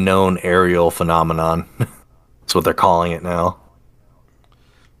 Unknown aerial phenomenon. That's what they're calling it now.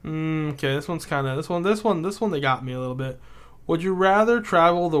 Okay, this one they got me a little bit. Would you rather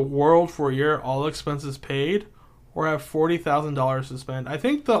travel the world for a year, all expenses paid, or have $40,000 to spend? I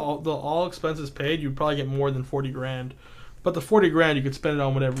think the all expenses paid, you'd probably get more than 40 grand. But the 40 grand, you could spend it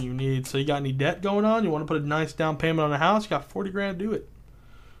on whatever you need. So you got any debt going on? You want to put a nice down payment on a house? You got 40 grand to do it.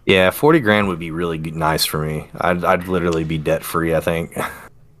 Yeah, 40 grand would be really nice for me. I'd literally be debt free, I think.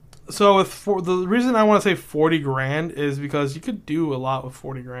 So the reason I want to say 40 grand is because you could do a lot with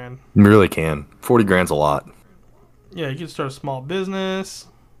 40 grand. You really can. 40 grand's a lot. Yeah, you could start a small business.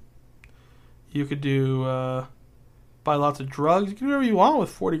 You could do buy lots of drugs. You can do whatever you want with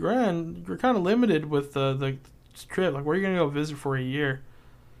 40 grand. You're kind of limited with the trip. Like, where are you going to go visit for a year?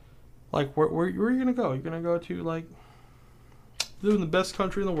 Like, where are you going to go? You're going to go to, like, live in the best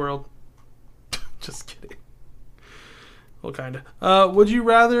country in the world. Just kidding. Well, kind of. Would you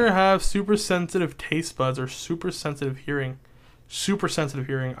rather have super sensitive taste buds or super sensitive hearing? Super sensitive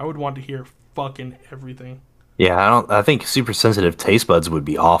hearing. I would want to hear fucking everything. Yeah, I think super sensitive taste buds would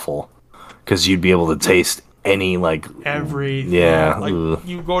be awful. Because you'd be able to taste any, like... everything. Yeah. Like,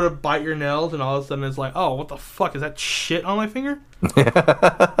 you go to bite your nails and all of a sudden it's like, oh, what the fuck? Is that shit on my finger?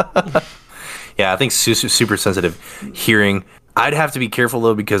 Yeah, I think super sensitive hearing... I'd have to be careful,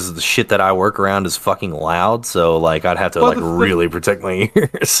 though, because the shit that I work around is fucking loud, so, like, I'd have to, really protect my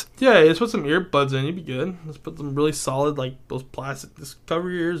ears. Yeah, just put some earbuds in, you'd be good. Just put some really solid, like, those plastic, just cover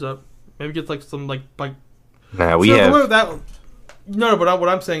your ears up. Maybe get, like, some, like... Nah, we have... No, but what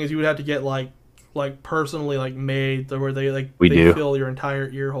I'm saying is you would have to get, like personally, like, made, to where they, like, they fill your entire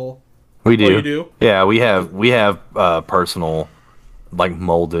ear hole. We do. Oh, you do? Yeah, we have personal, like,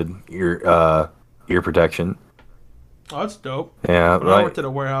 molded ear protection. Oh, that's dope. Yeah, when I worked at a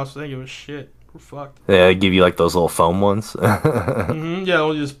warehouse, I think it was shit. We're fucked. Yeah, they give you like those little foam ones. Yeah,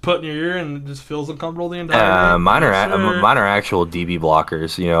 we'll just put in your ear and it just feels uncomfortable the entire day. Mine are actual DB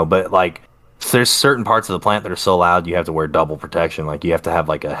blockers, you know, but like there's certain parts of the plant that are so loud you have to wear double protection. Like you have to have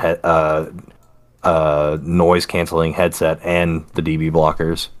like a noise canceling headset and the DB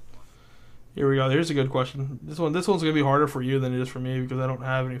blockers. Here we go. Here's a good question. This one's gonna be harder for you than it is for me because I don't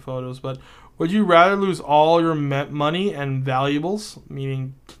have any photos. But would you rather lose all your money and valuables,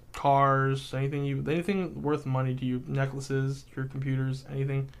 meaning cars, anything worth money to you, necklaces, your computers,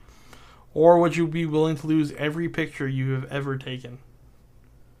 anything, or would you be willing to lose every picture you have ever taken?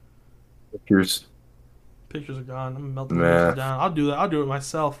 Pictures are gone. I'm melting pictures down. I'll do that. I'll do it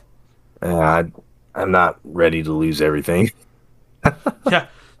myself. I'm not ready to lose everything. Yeah.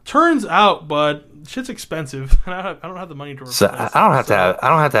 Turns out, bud, shit's expensive, and I don't have the money to replace. So I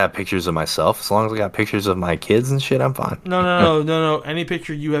don't have to have pictures of myself. As long as I got pictures of my kids and shit, I'm fine. No. Any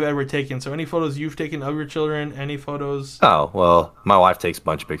picture you have ever taken. So any photos you've taken of your children, any photos. Oh well, my wife takes a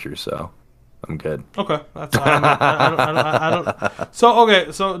bunch of pictures, so I'm good. Okay, that's fine. I don't.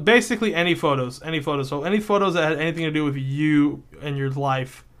 So basically, any photos. So any photos that had anything to do with you and your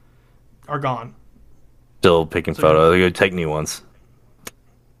life are gone. Still picking photos. Go take new ones.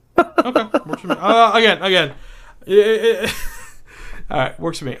 Okay, works for me. Again. All right,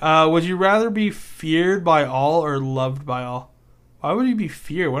 works for me. Would you rather be feared by all or loved by all? Why would you be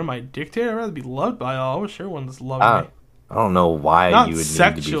feared? What am I, a dictator? I'd rather be loved by all. I wish everyone just loved me. I don't know why Not you would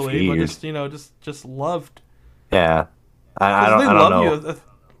sexually, need to be feared. but just loved. Yeah, I don't know.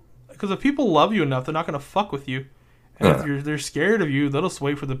 Because if people love you enough, they're not gonna fuck with you. And if they're scared of you, they'll just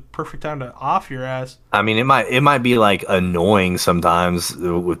wait for the perfect time to off your ass. I mean, it might be like annoying sometimes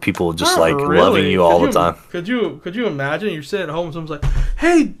with people just Not like really. loving you all the time. Could you imagine you're sitting at home and someone's like,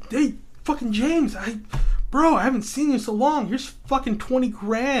 hey, fucking James, bro, I haven't seen you in so long. Here's fucking 20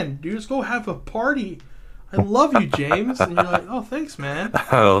 grand, dude. Let's go have a party. I love you, James. And you're like, oh, thanks, man.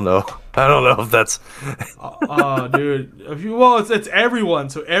 I don't know if that's. Oh, dude. It's everyone.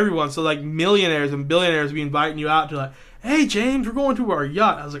 So like millionaires and billionaires be inviting you out to like, hey, James, we're going to our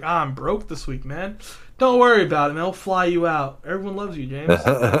yacht. I was like, I'm broke this week, man. Don't worry about it, man. I'll fly you out. Everyone loves you, James.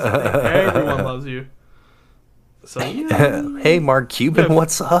 Everyone loves you. So hey, Mark Cuban,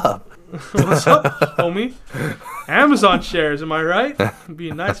 what's up? What's up, homie? Amazon shares, am I right? It'd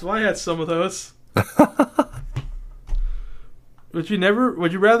be nice if I had some of those. Would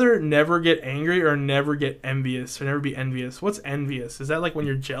you rather never get angry or never get envious or never be envious? What's envious? Is that like when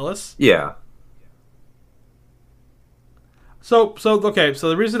you're jealous? Yeah. So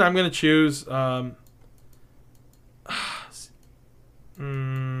the reason I'm gonna choose so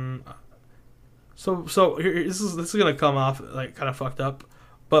here, this is gonna come off like kind of fucked up,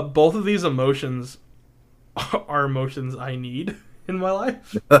 but both of these emotions are emotions I need in my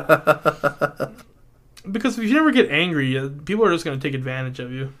life. Because if you never get angry, people are just going to take advantage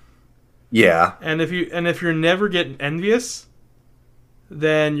of you. Yeah. And if you're never getting envious,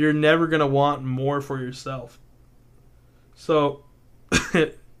 then you're never going to want more for yourself. So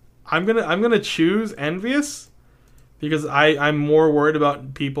I'm gonna choose envious because I'm more worried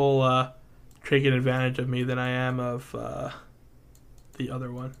about people taking advantage of me than I am of the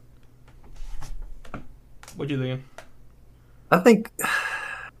other one. What do you think? I think.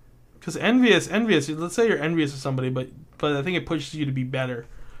 Because envious. Let's say you're envious of somebody, but I think it pushes you to be better.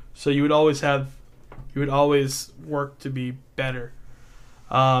 So you would always work to be better.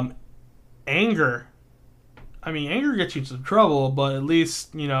 Anger. I mean, anger gets you into some trouble, but at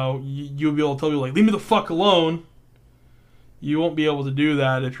least you'll be able to tell people like, leave me the fuck alone. You won't be able to do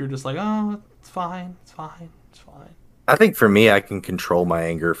that if you're just like, oh, it's fine. I think for me, I can control my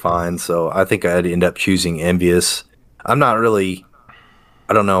anger fine, so I think I'd end up choosing envious. I'm not really.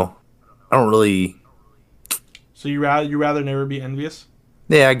 I don't know. I don't really. So you rather never be envious?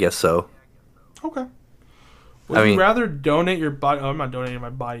 Yeah, I guess so. Okay. Would you rather donate your body? Oh, I'm not donating my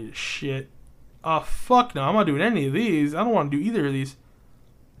body to shit. Oh, fuck no. I'm not doing any of these. I don't want to do either of these.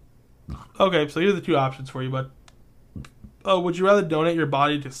 Okay, so here's the two options for you, bud. Would you rather donate your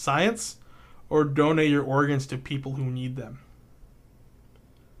body to science or donate your organs to people who need them?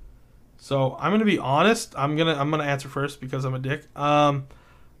 So I'm gonna be honest. I'm gonna answer first because I'm a dick.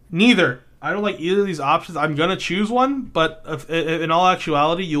 Neither. I don't like either of these options. I'm gonna choose one, but in all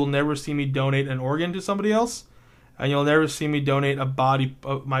actuality, you'll never see me donate an organ to somebody else, and you'll never see me donate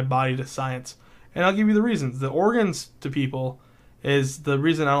my body to science. And I'll give you the reasons. The organs to people is the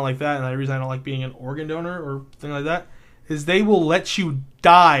reason I don't like that, and the reason I don't like being an organ donor or thing like that is they will let you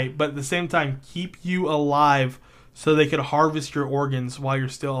die, but at the same time keep you alive so they can harvest your organs while you're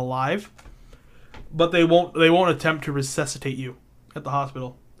still alive. But they won't attempt to resuscitate you at the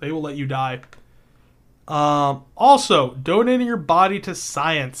hospital. They will let you die. Also, donating your body to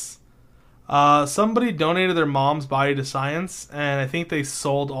science. Somebody donated their mom's body to science, and I think they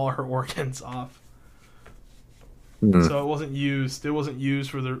sold all her organs off. Mm-hmm. So it wasn't used. It wasn't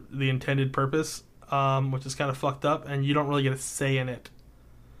used for the intended purpose, which is kind of fucked up, and you don't really get a say in it.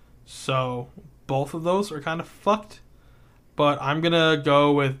 So both of those are kind of fucked. But I'm going to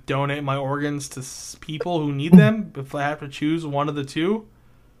go with donate my organs to people who need them if I have to choose one of the two.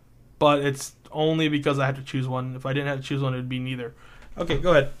 But it's only because I have to choose one. If I didn't have to choose one, it would be neither. Okay,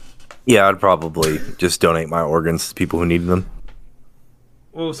 go ahead. Yeah, I'd probably just donate my organs to people who need them.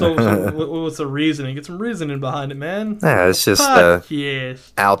 Well, so what's the reasoning? Get some reasoning behind it, man. Yeah, it's just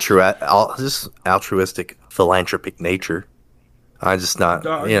yes. altruistic, philanthropic nature. I just not,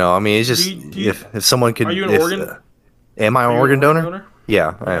 I mean, it's just if someone could. Are you an organ? Am I an organ donor?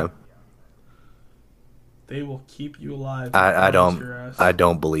 Yeah, I am. They will keep you alive. I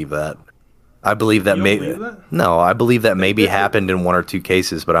don't believe that. I believe that maybe. No, I believe that maybe happened in one or two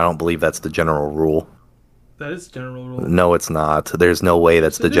cases, but I don't believe that's the general rule. That is the general rule. No, it's not. There's no way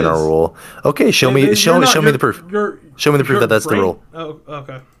that's the general rule. Okay, show me the proof. Show me the proof that that's the rule. Oh,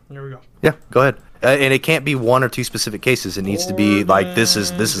 okay. Here we go. Yeah, go ahead. And it can't be one or two specific cases. It needs to be like this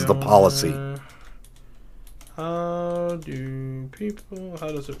is the policy. How do people?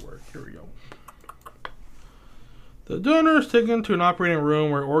 How does it work? Here we go. The donor is taken to an operating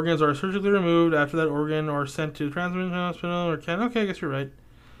room where organs are surgically removed. After that organ or sent to the transmission hospital or can. Okay, I guess you're right.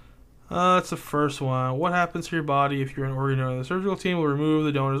 That's the first one. What happens to your body if you're an organ donor? The surgical team will remove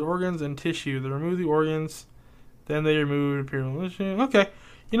the donor's organs and tissue. They remove the organs, then they remove the tissue. Okay.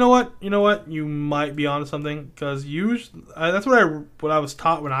 You know what? You might be onto something because that's what I was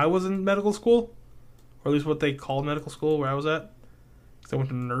taught when I was in medical school, or at least what they called medical school where I was at. Because I went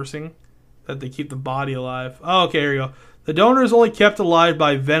to nursing. That they keep the body alive. Oh, okay, here you go. The donor is only kept alive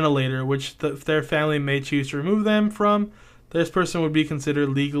by ventilator, which their family may choose to remove them from. This person would be considered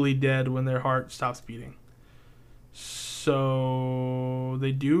legally dead when their heart stops beating. So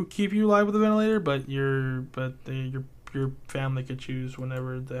they do keep you alive with a ventilator, but your family could choose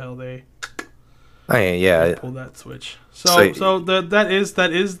whenever the hell they pull that switch. So that is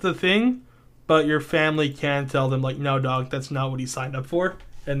the thing, but your family can tell them like, no, dog, that's not what he signed up for.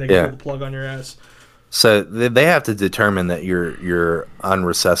 And they pull the plug on your ass. So they have to determine that you're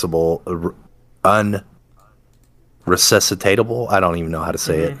unresuscitatable. I don't even know how to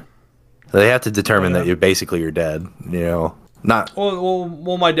say it. They have to determine that you're dead. You know, not.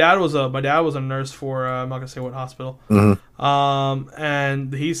 Well, my dad was a nurse for I'm not gonna say what hospital.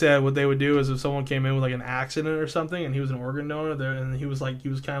 And he said what they would do is if someone came in with like an accident or something, and he was an organ donor, and he was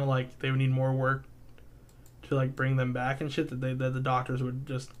kind of like they would need more work to like bring them back and shit, that the doctors would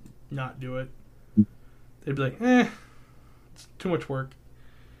just not do it. They'd be like, it's too much work.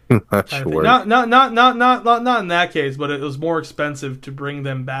 Sure. Not in that case, but it was more expensive to bring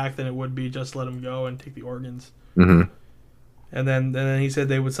them back than it would be just let them go and take the organs. Mm-hmm. And then he said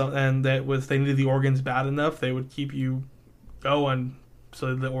they would if they needed the organs bad enough, they would keep you going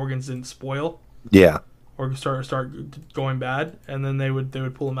so the organs didn't spoil. Yeah. Or start going bad, and then they would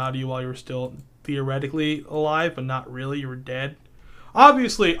pull them out of you while you were still theoretically alive, but not really. You were dead.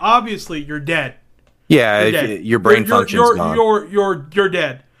 Obviously, you're dead. Yeah, you're dead. Your brain function's gone. You're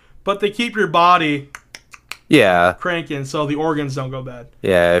dead. But they keep your body cranking so the organs don't go bad.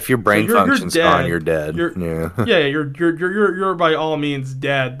 Yeah, if your brain function's gone, you're dead. You're by all means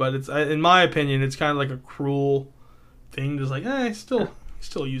dead. But it's in my opinion, it's kind of like a cruel thing. Just like, still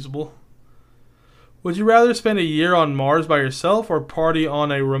usable. Would you rather spend a year on Mars by yourself or party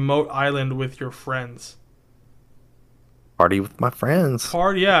on a remote island with your friends? Party with my friends.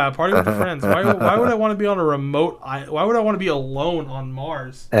 Party with your friends. Why would I want to be on a remote island? Why would I want to be alone on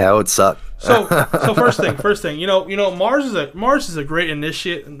Mars? Yeah, that would suck. So first thing, you know, Mars is a great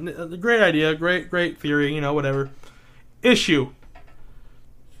a great idea, great theory, whatever. Issue.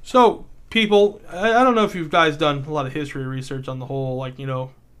 So people, I don't know if you guys done a lot of history research on the whole,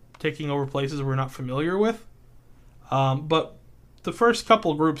 taking over places we're not familiar with. But the first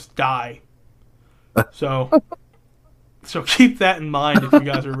couple groups die. So keep that in mind if you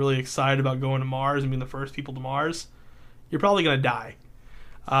guys are really excited about going to Mars and being the first people to Mars. You're probably gonna die.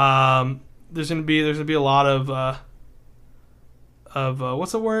 There's gonna be a lot of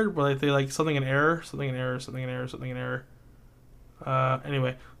what's the word? Where they like something in error.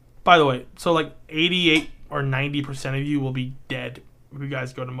 Anyway, by the way, so like 88 or 90% of you will be dead if you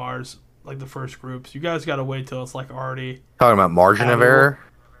guys go to Mars, like the first groups. You guys gotta wait till it's like already talking about margin of error.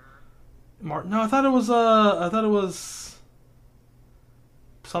 No, I thought it was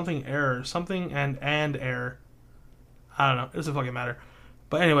something error, something and error. I don't know. It doesn't fucking matter.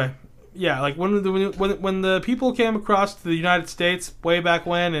 But anyway, yeah, like when the people came across to the United States way back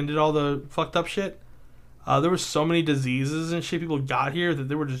when and did all the fucked up shit, there was so many diseases and shit people got here that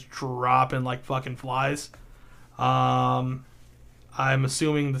they were just dropping like fucking flies. I'm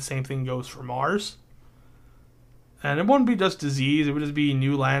assuming the same thing goes for Mars. And it wouldn't be just disease, it would just be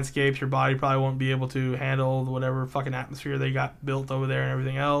new landscapes. Your body probably won't be able to handle whatever fucking atmosphere they got built over there and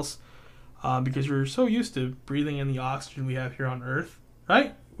everything else. Because you're so used to breathing in the oxygen we have here on Earth.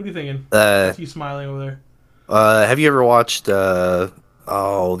 Right? What are you thinking? What's you smiling over there? Have you ever watched, The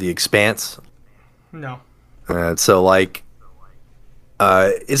Expanse? No. So, like,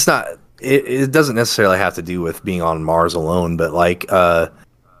 it's not... It doesn't necessarily have to do with being on Mars alone, but like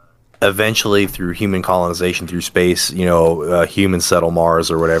eventually through human colonization through space, humans settle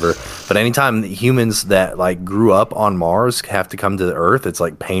Mars or whatever. But anytime humans that like grew up on Mars have to come to the Earth, it's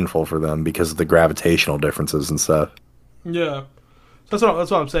like painful for them because of the gravitational differences and stuff. Yeah, that's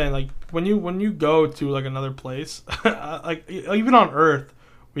what I'm saying. Like when you go to like another place, like even on Earth,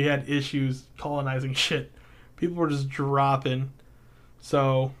 we had issues colonizing shit. People were just dropping.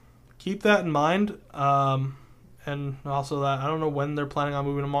 So keep that in mind. And and also that I don't know when they're planning on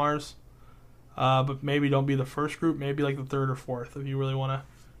moving to Mars. But maybe don't be the first group. Maybe like the third or fourth if you really want to.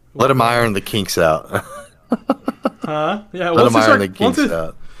 Let them iron the kinks out. Huh? Yeah. Let them iron the kinks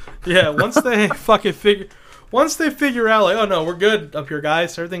out. Yeah. Once they figure out like, oh no, we're good up here,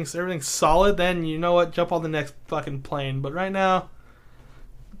 guys. Everything's solid. Then you know what? Jump on the next fucking plane. But right now,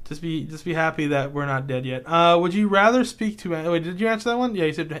 just be happy that we're not dead yet. Would you rather speak to? Wait, did you answer that one? Yeah,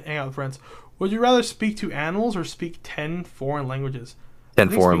 you said hang out with friends. Would you rather speak to animals or speak 10 foreign languages? 10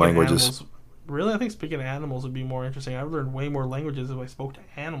 foreign languages. Animals, really? I think speaking to animals would be more interesting. I've learned way more languages if I spoke to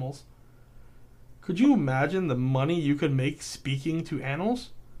animals. Could you imagine the money you could make speaking to animals?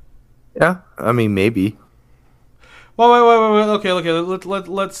 Yeah, I mean maybe. Well, wait. Okay.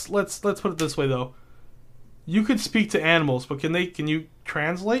 Let's put it this way though. You could speak to animals, but can you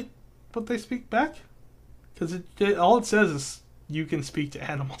translate what they speak back? Because all it says is you can speak to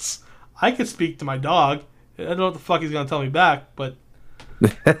animals. I could speak to my dog. I don't know what the fuck he's gonna tell me back, but you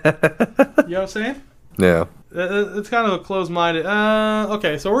know what I'm saying? Yeah. It's kind of a closed-minded.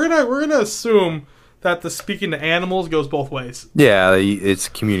 Okay, so we're gonna assume that the speaking to animals goes both ways. Yeah, it's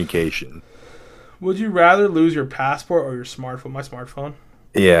communication. Would you rather lose your passport or your smartphone? My smartphone.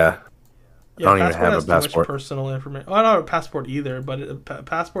 Yeah. Yeah, I don't even have a has passport. Too much personal information. Well, I don't have a passport either, but a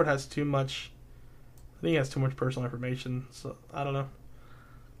passport has too much. I think it has too much personal information. So I don't know.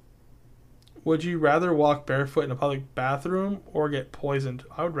 Would you rather walk barefoot in a public bathroom or get poisoned?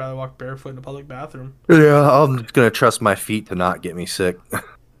 I would rather walk barefoot in a public bathroom. Yeah, I'm just gonna trust my feet to not get me sick.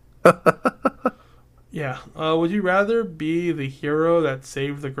 Yeah. Would you rather be the hero that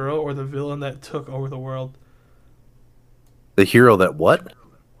saved the girl or the villain that took over the world? The hero that what?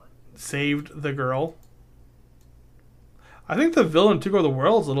 Saved the girl. I think the villain took over the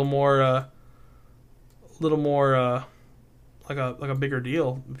world is a little more like a bigger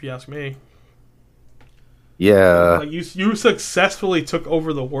deal, if you ask me. Yeah. Like you successfully took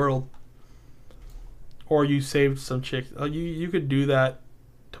over the world, or you saved some chick. You could do that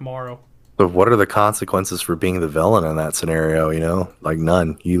tomorrow. But what are the consequences for being the villain in that scenario? You know, like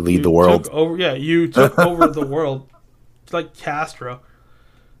none. You lead the world. You took over the world. It's like Castro,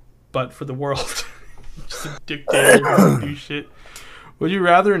 but for the world. Just a dictator who do shit. Would you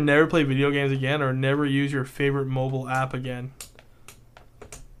rather never play video games again or never use your favorite mobile app again? I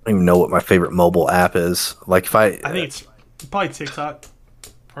don't even know what my favorite mobile app is. Like if I think it's probably TikTok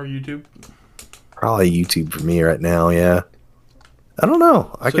or YouTube. Probably YouTube for me right now. Yeah. I don't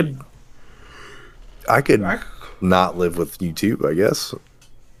know. I could not live with YouTube, I guess.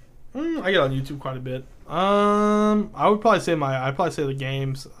 I get on YouTube quite a bit. I would probably say the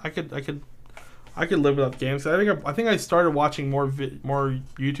games. I could live without games. I think I started watching more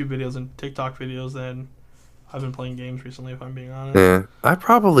YouTube videos and TikTok videos than I've been playing games recently, if I'm being honest. Yeah, I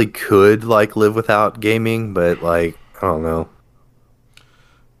probably could live without gaming, but I don't know.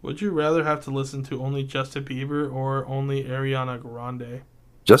 Would you rather have to listen to only Justin Bieber or only Ariana Grande?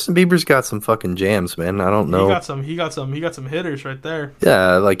 Justin Bieber's got some fucking jams, man. I don't know. He got some hitters right there.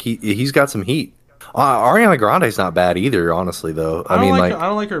 Yeah, he's got some heat. Ariana Grande's not bad either, honestly though. I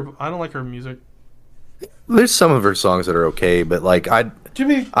don't like her music. There's some of her songs that are okay, but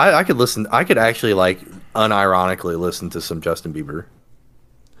Jimmy, I could listen. I could actually unironically listen to some Justin Bieber.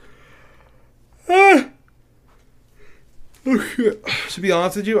 To be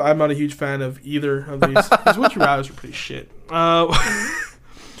honest with you, I'm not a huge fan of either of these. These Would You Rathers are pretty shit.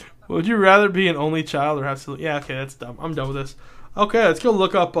 Would you rather be an only child or have to? Yeah, okay, that's dumb. I'm done with this. Okay, let's go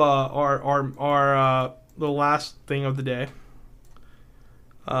look up our the last thing of the day.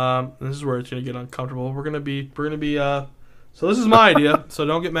 This is where it's gonna get uncomfortable. We're gonna be. So this is my idea. So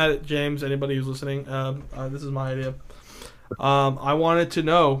don't get mad at James. Anybody who's listening. This is my idea. I wanted to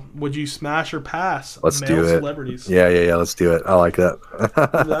know: would you smash or pass? Let's male do it. Celebrities. Yeah. Let's do it. I like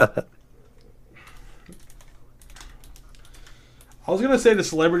that. I was gonna say the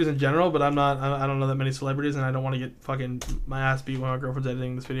celebrities in general, but I'm not. I don't know that many celebrities, and I don't want to get fucking my ass beat when my girlfriend's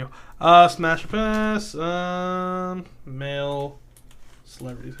editing this video. Smash or pass? Male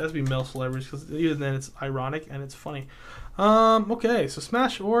celebrities. It has to be male celebrities because even then it's ironic and it's funny. Okay, so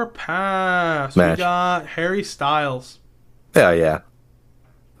smash or pass? Smash. We got Harry Styles. Yeah.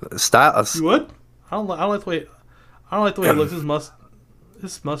 Styles. You would? I don't like the way. I don't like the way he looks.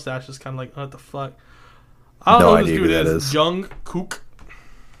 His mustache is kind of like what the fuck. I don't know who this dude is. Jung Kook.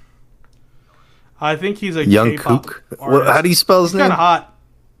 I think he's a Young K-pop Kook. artist. How do you spell his name? Kind of hot.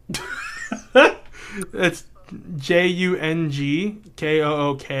 It's JungKook.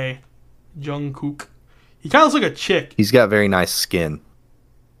 Jung Kook. He kind of looks like a chick. He's got very nice skin.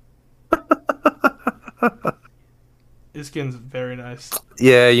 His skin's very nice.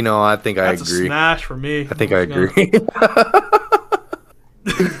 Yeah, you know, I think That's I agree. a smash for me. I think I agree.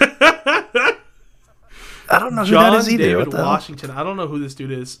 I don't know who John that is either. David What the hell? Washington. I don't know who this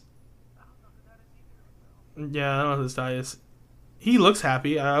dude is. Yeah, I don't know who this guy is. He looks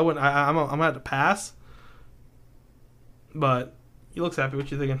happy. I'm gonna have to pass. But he looks happy. What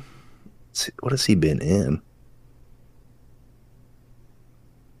you thinking? What has he been in?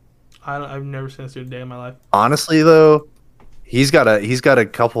 I've never seen this dude a day in my life. Honestly, though, he's got a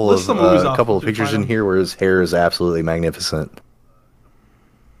couple List of some movies off couple of if you pictures find in them. here where his hair is absolutely magnificent.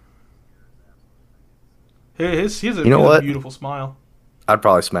 He has a, You know he has a what? beautiful smile. I'd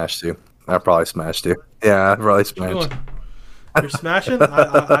probably smash too. Yeah, I'd probably Keep smash. going. You're smashing.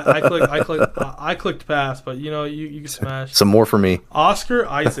 I clicked pass, but you know you can smash. Some more for me. Oscar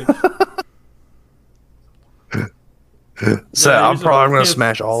Isaac. So Yeah, I'm gonna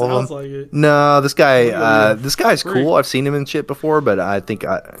smash all of sounds them. like it. No, this Yeah. this guy's Freak. cool. I've seen him in shit before, but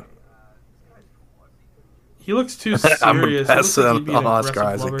He looks too I'm gonna serious. pass He looks like he'd be an on Oscar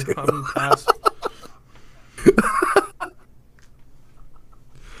aggressive Isaac, lover. I'm gonna pass.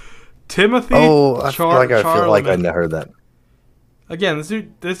 Timothy. I feel like I Charlemagne. heard that. Again, this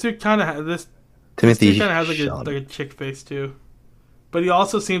dude kind of this Timothy dude kind of has like a chick face too, but he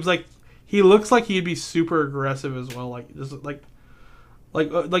also seems like he looks like he'd be super aggressive as well. Like just like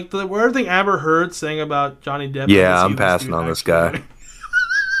everything Amber Heard saying about Johnny Depp. Yeah, I I'm can see passing dude on this actually- guy.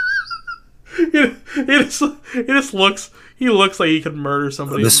 it just looks. He looks like he could murder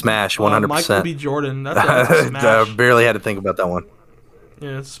somebody. The smash, 100%. Michael B. Jordan. That's a I smash. barely had to think about that one.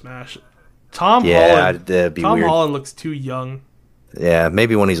 Yeah, it's a smash. Tom Yeah, Holland. that'd be Tom weird. Holland looks too young. Yeah,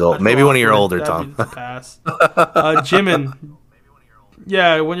 maybe when he's old. I'd Maybe go when you're for it. older, That'd Tom. be a pass. Jimin.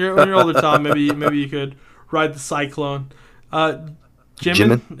 Yeah, when you're older, Tom, maybe you could ride the cyclone.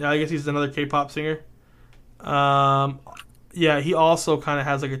 Jimin. Yeah, I guess he's another K-pop singer. Yeah, he also kind of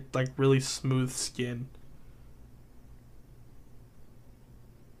has like really smooth skin.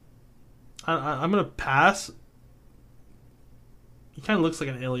 I'm gonna pass. He kind of looks like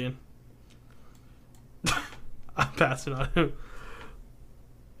an alien. I'm passing on him.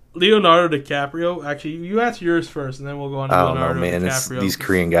 Leonardo DiCaprio. Actually, you answer yours first, and then we'll go on to I don't know, Leonardo man. It's DiCaprio. these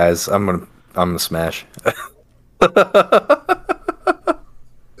Korean guys. I'm gonna smash.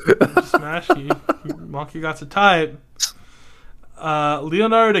 Smash you, monkey got to type.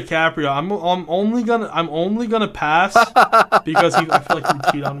 Leonardo DiCaprio. I'm only gonna pass because I feel like he would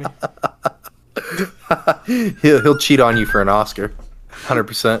cheat on me. He'll cheat on you for an Oscar.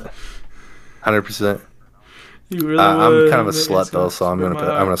 100%. 100%. He really I'm would. kind of a It's slut though, gonna so I'm split my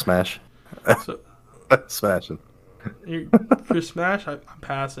gonna heart. smash. So, Smashing. you're smash. I'm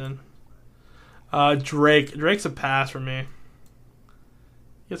passing. Drake's a pass for me.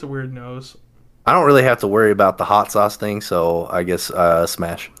 He has a weird nose. I don't really have to worry about the hot sauce thing, so I guess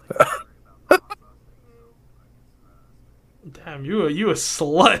smash. Damn, you a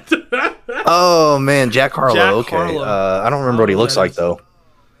slut. Oh man, Jack Harlow. Jack Okay, Harlow. I don't remember what he looks like though.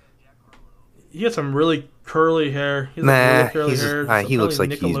 He has some really curly hair. He has Nah, really curly he's- hair. he looks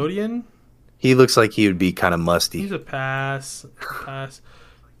Probably like he's- Nickelodeon. He looks like he would be kind of musty. He's a pass. Pass.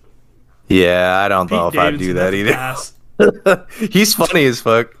 Yeah, I don't know Pete if I'd do Davidson, that that's a either. pass. He's funny as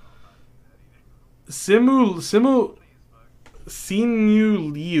fuck. Simu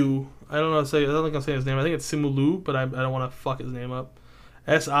Liu. I don't know how to say. I don't think I'm saying his name. I think it's Simu Liu, but I don't want to fuck his name up.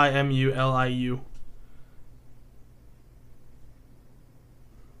 Simuliu.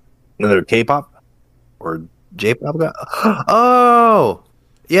 Another K-pop or J-pop guy. Oh,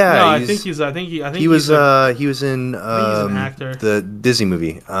 yeah. No, I think I think he was he's a- he was in he's an actor. the Disney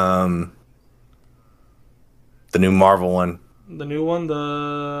movie, the new Marvel one. the new one.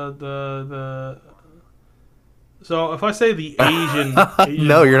 The. So if I say the Asian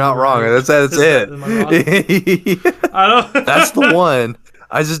No, you're not wrong. That's it. Am I wrong? I don't. That's the one.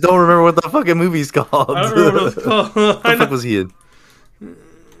 I just don't remember what the fucking movie's called. I don't remember what it was called. What the fuck was he in?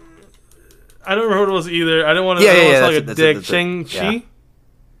 I don't remember what it was either. I don't want to. Yeah, I don't yeah, want to that's sound like it, a that's it, dick. that's it. Shang-Chi.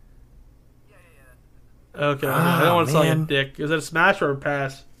 Okay, I don't want to sound like a man. dick. Is that a smash or a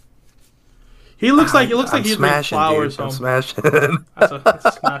pass? He looks like I'm he'd bring smashing, flowers dude. I'm home. smashing. That's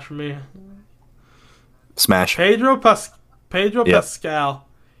a smash for me. Smash. Pedro Yep. Pascal.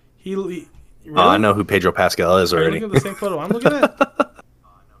 Really? Oh, I know who Pedro Pascal is Are you already. looking at the same photo I'm looking at?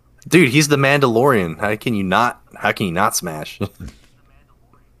 Dude, he's the Mandalorian. How can you not smash?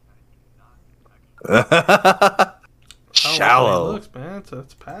 Shallow. Looks, man. It's a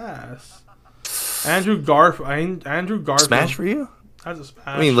pass. Andrew Garfield. Smash for you? That's a smash.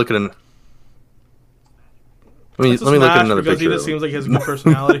 Let me look at an. Let me That's a look at smash another because picture. he just seems like he has a good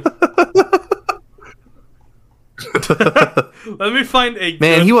personality. Let me find a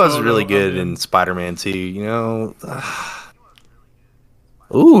Man, good he was photo really of good him. in Spider-Man 2, you know.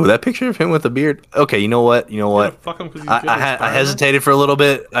 Ooh, that picture of him with a beard. Okay, you know what? You gonna fuck him because he's good at I Spider-Man? hesitated for a little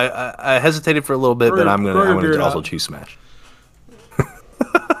bit. I hesitated for a little bit, but I'm Grow your gonna beard also out. choose Smash.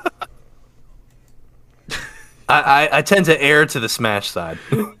 I tend to err to the Smash side.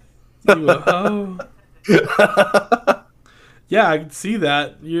 You a hoe. Yeah, I can see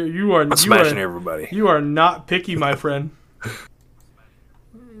that. I'm smashing everybody. You are not picky, my friend.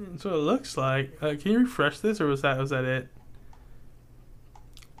 That's what it looks like. Can you refresh this, or was that it?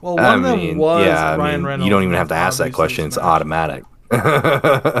 Well, one of them was Ryan Reynolds. You don't even have to ask that obviously question. It's Smash. automatic.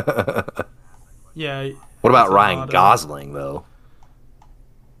 Yeah. What about it's Ryan auto. Gosling, though?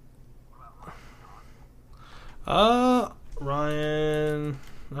 Ryan.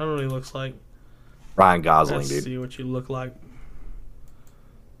 I don't know what he looks like. Ryan Gosling, Let's dude. see what you look like.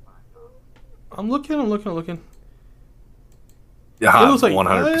 I'm looking. Yeah, It looks like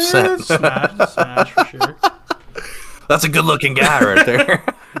 100%. Smash for sure. That's a good-looking guy right there.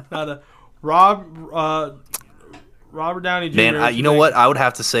 Not a Robert Downey Jr. Man, you know what? I would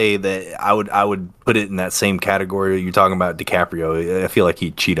have to say that I would put it in that same category you're talking about DiCaprio. I feel like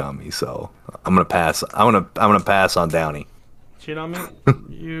he'd cheat on me, so I'm gonna pass. I'm gonna pass on Downey. Cheat on me?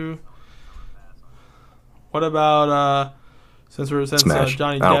 You. What about since Smash.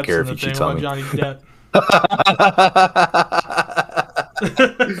 Johnny Depp's I don't care in if the he cheats thing, on what me. about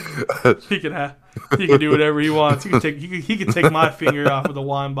Johnny Depp? He can do whatever he wants. He can take my finger off of the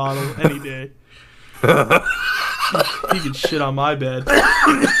wine bottle any day. He can shit on my bed.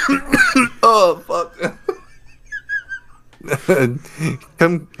 Oh fuck!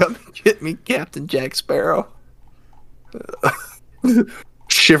 come get me, Captain Jack Sparrow.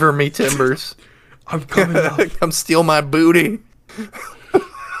 Shiver me timbers. I'm coming out. Come steal my booty.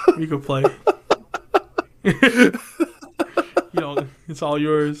 We could play. It's all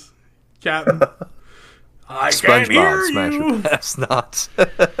yours, Captain. I can't hear Smash you. or pass not.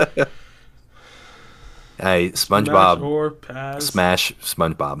 Hey, Smash SpongeBob. or pass. Smash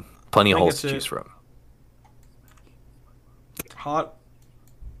SpongeBob. Plenty of I think holes it's to it. choose from. Hot.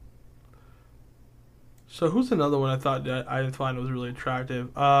 So who's another one I thought that I didn't find was really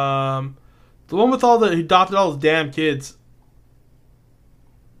attractive? The one with he adopted all his damn kids.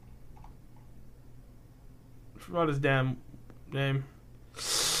 I forgot his damn name.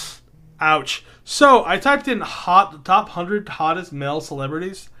 Ouch. So I typed in top 100 hottest male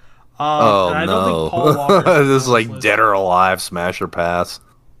celebrities. Oh and I no! don't think Paul Walker This is on like list. dead or alive, smash or pass.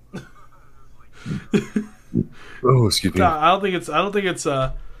 Oh, excuse me. I don't think it's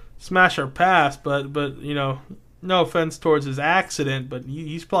smash or pass, but no offense towards his accident, but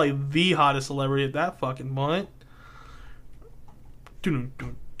he's probably the hottest celebrity at that fucking point.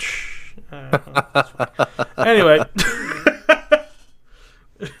 Anyway,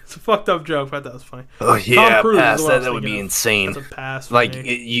 it's a fucked up joke, but I thought it was funny. Oh yeah, Cruise is pass. what I was That would thinking be of. insane. That's a pass. For Like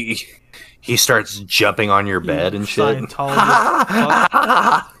me. he starts jumping on your bed and shit.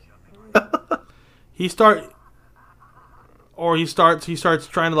 Scientologist. He starts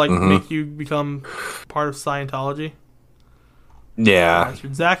trying to make you become part of Scientology. Yeah,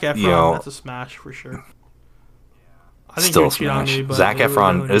 Zac Efron, that's a smash for sure. I think still you cheat on smash. me, but Zac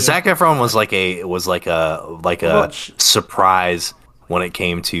Efron. Zac Efron was like a surprise when it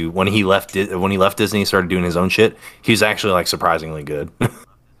came to when he left Disney and started doing his own shit. He was actually like surprisingly good.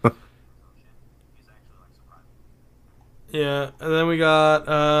 Yeah, and then we got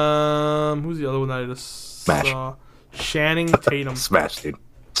who's the other one that I just saw? Channing Tatum. Smash, dude.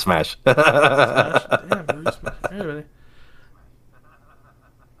 Smash. Smash. Damn, really smash. Everybody.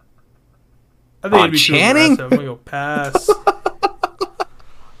 I think it'd be too Channing? aggressive. I'm gonna go pass.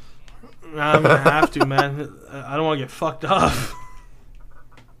 I'm gonna have to, man. I don't want to get fucked up.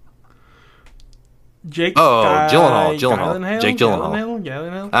 Jake. Gyllenhaal. Jake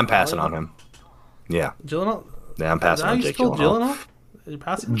Gyllenhaal. I'm passing on him. Yeah. Gyllenhaal. Yeah, I'm passing on Jake Gyllenhaal. Are you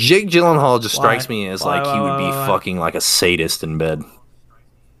passing? Jake Gyllenhaal just strikes Why? me as Why, like he would be why? fucking like a sadist in bed.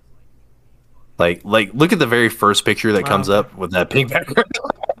 Like look at the very first picture that comes up with that pink background.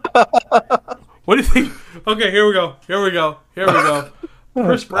 What do you think? Okay, here we go.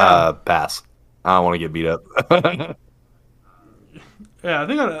 Chris Brown. Pass. I don't want to get beat up. Yeah, I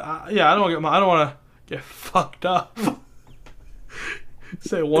think I don't want to get fucked up.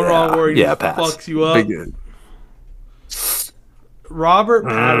 Say one wrong word, he just pass. fucks you up. Robert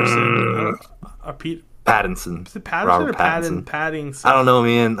Pattinson. Pattinson. Is it Pattinson Robert or Pattinson. Paddington? I don't know,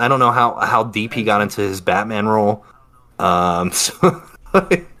 man. I don't know how deep he got into his Batman role.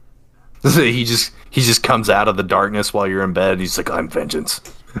 So he just comes out of the darkness while you're in bed. He's like, I'm vengeance.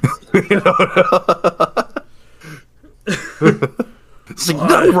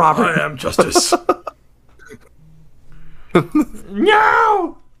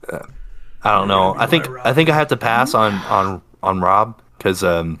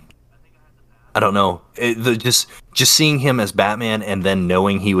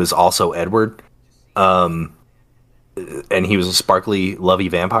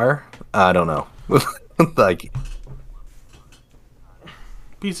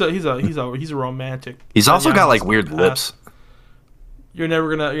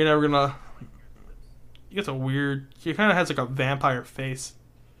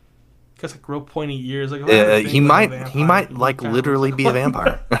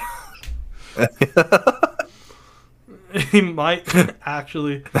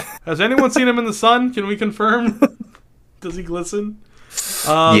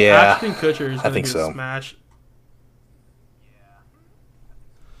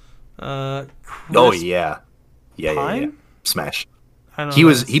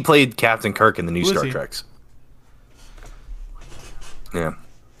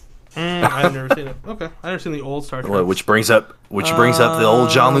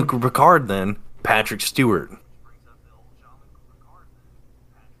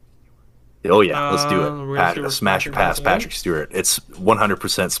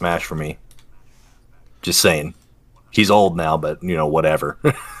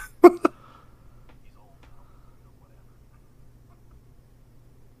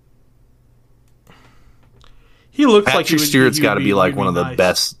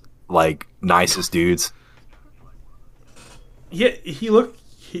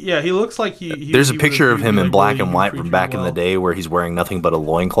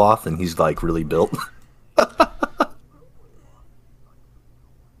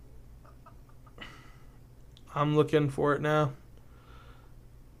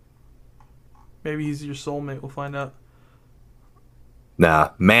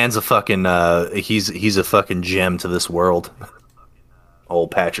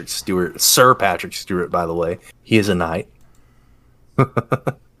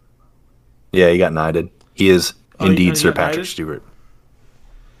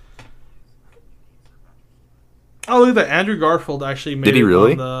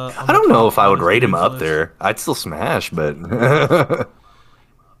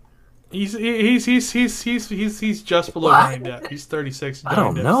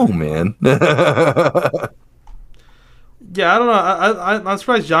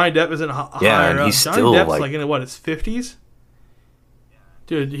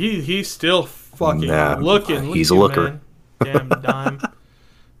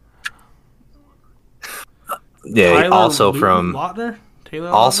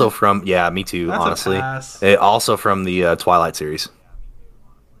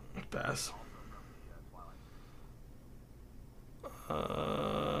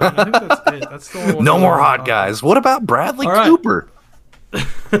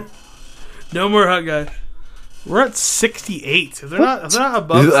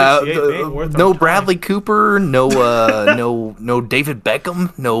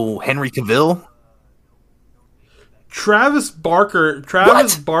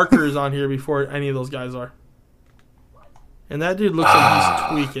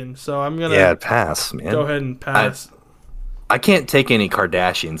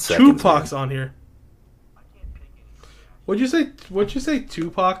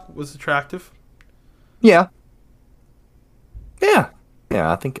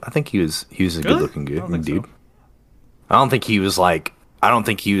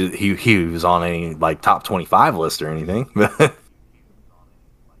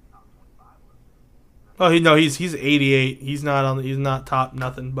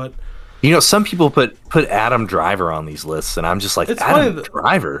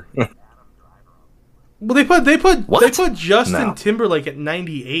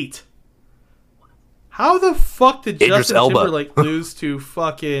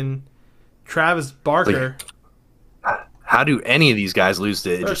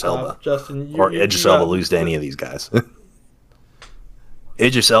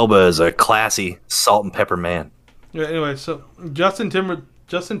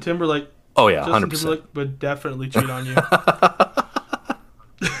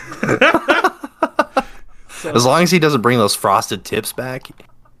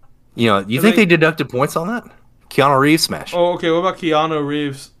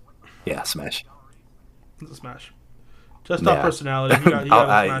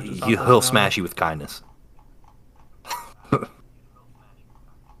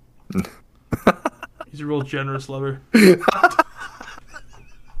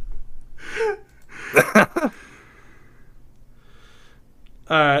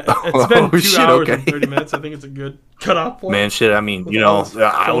 All right, it's been 2 shit, hours okay. and 30 minutes. I think it's a good cutoff point. Man, shit. I mean, With all these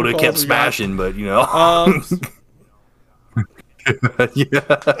I phone would have calls kept we got. smashing, but Yeah. yeah.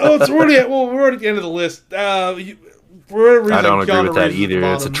 We're already at the end of the list. For whatever reason, I don't agree Keanu with that Reeves is at the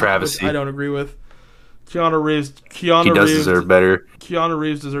either. It's a bottom, travesty. which I don't agree with. Keanu Reeves. He does deserve better. Keanu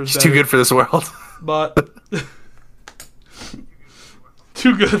Reeves deserves He's better. too good for this world. But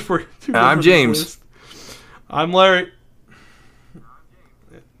too good for. I'm for James. this list. I'm Larry.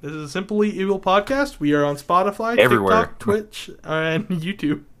 This is a Simply Evil podcast. We are on Spotify, Everywhere. TikTok, Twitch, and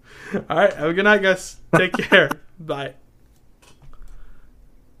YouTube. All right. Have a good night, guys. Take care. Bye.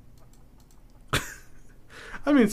 I mean.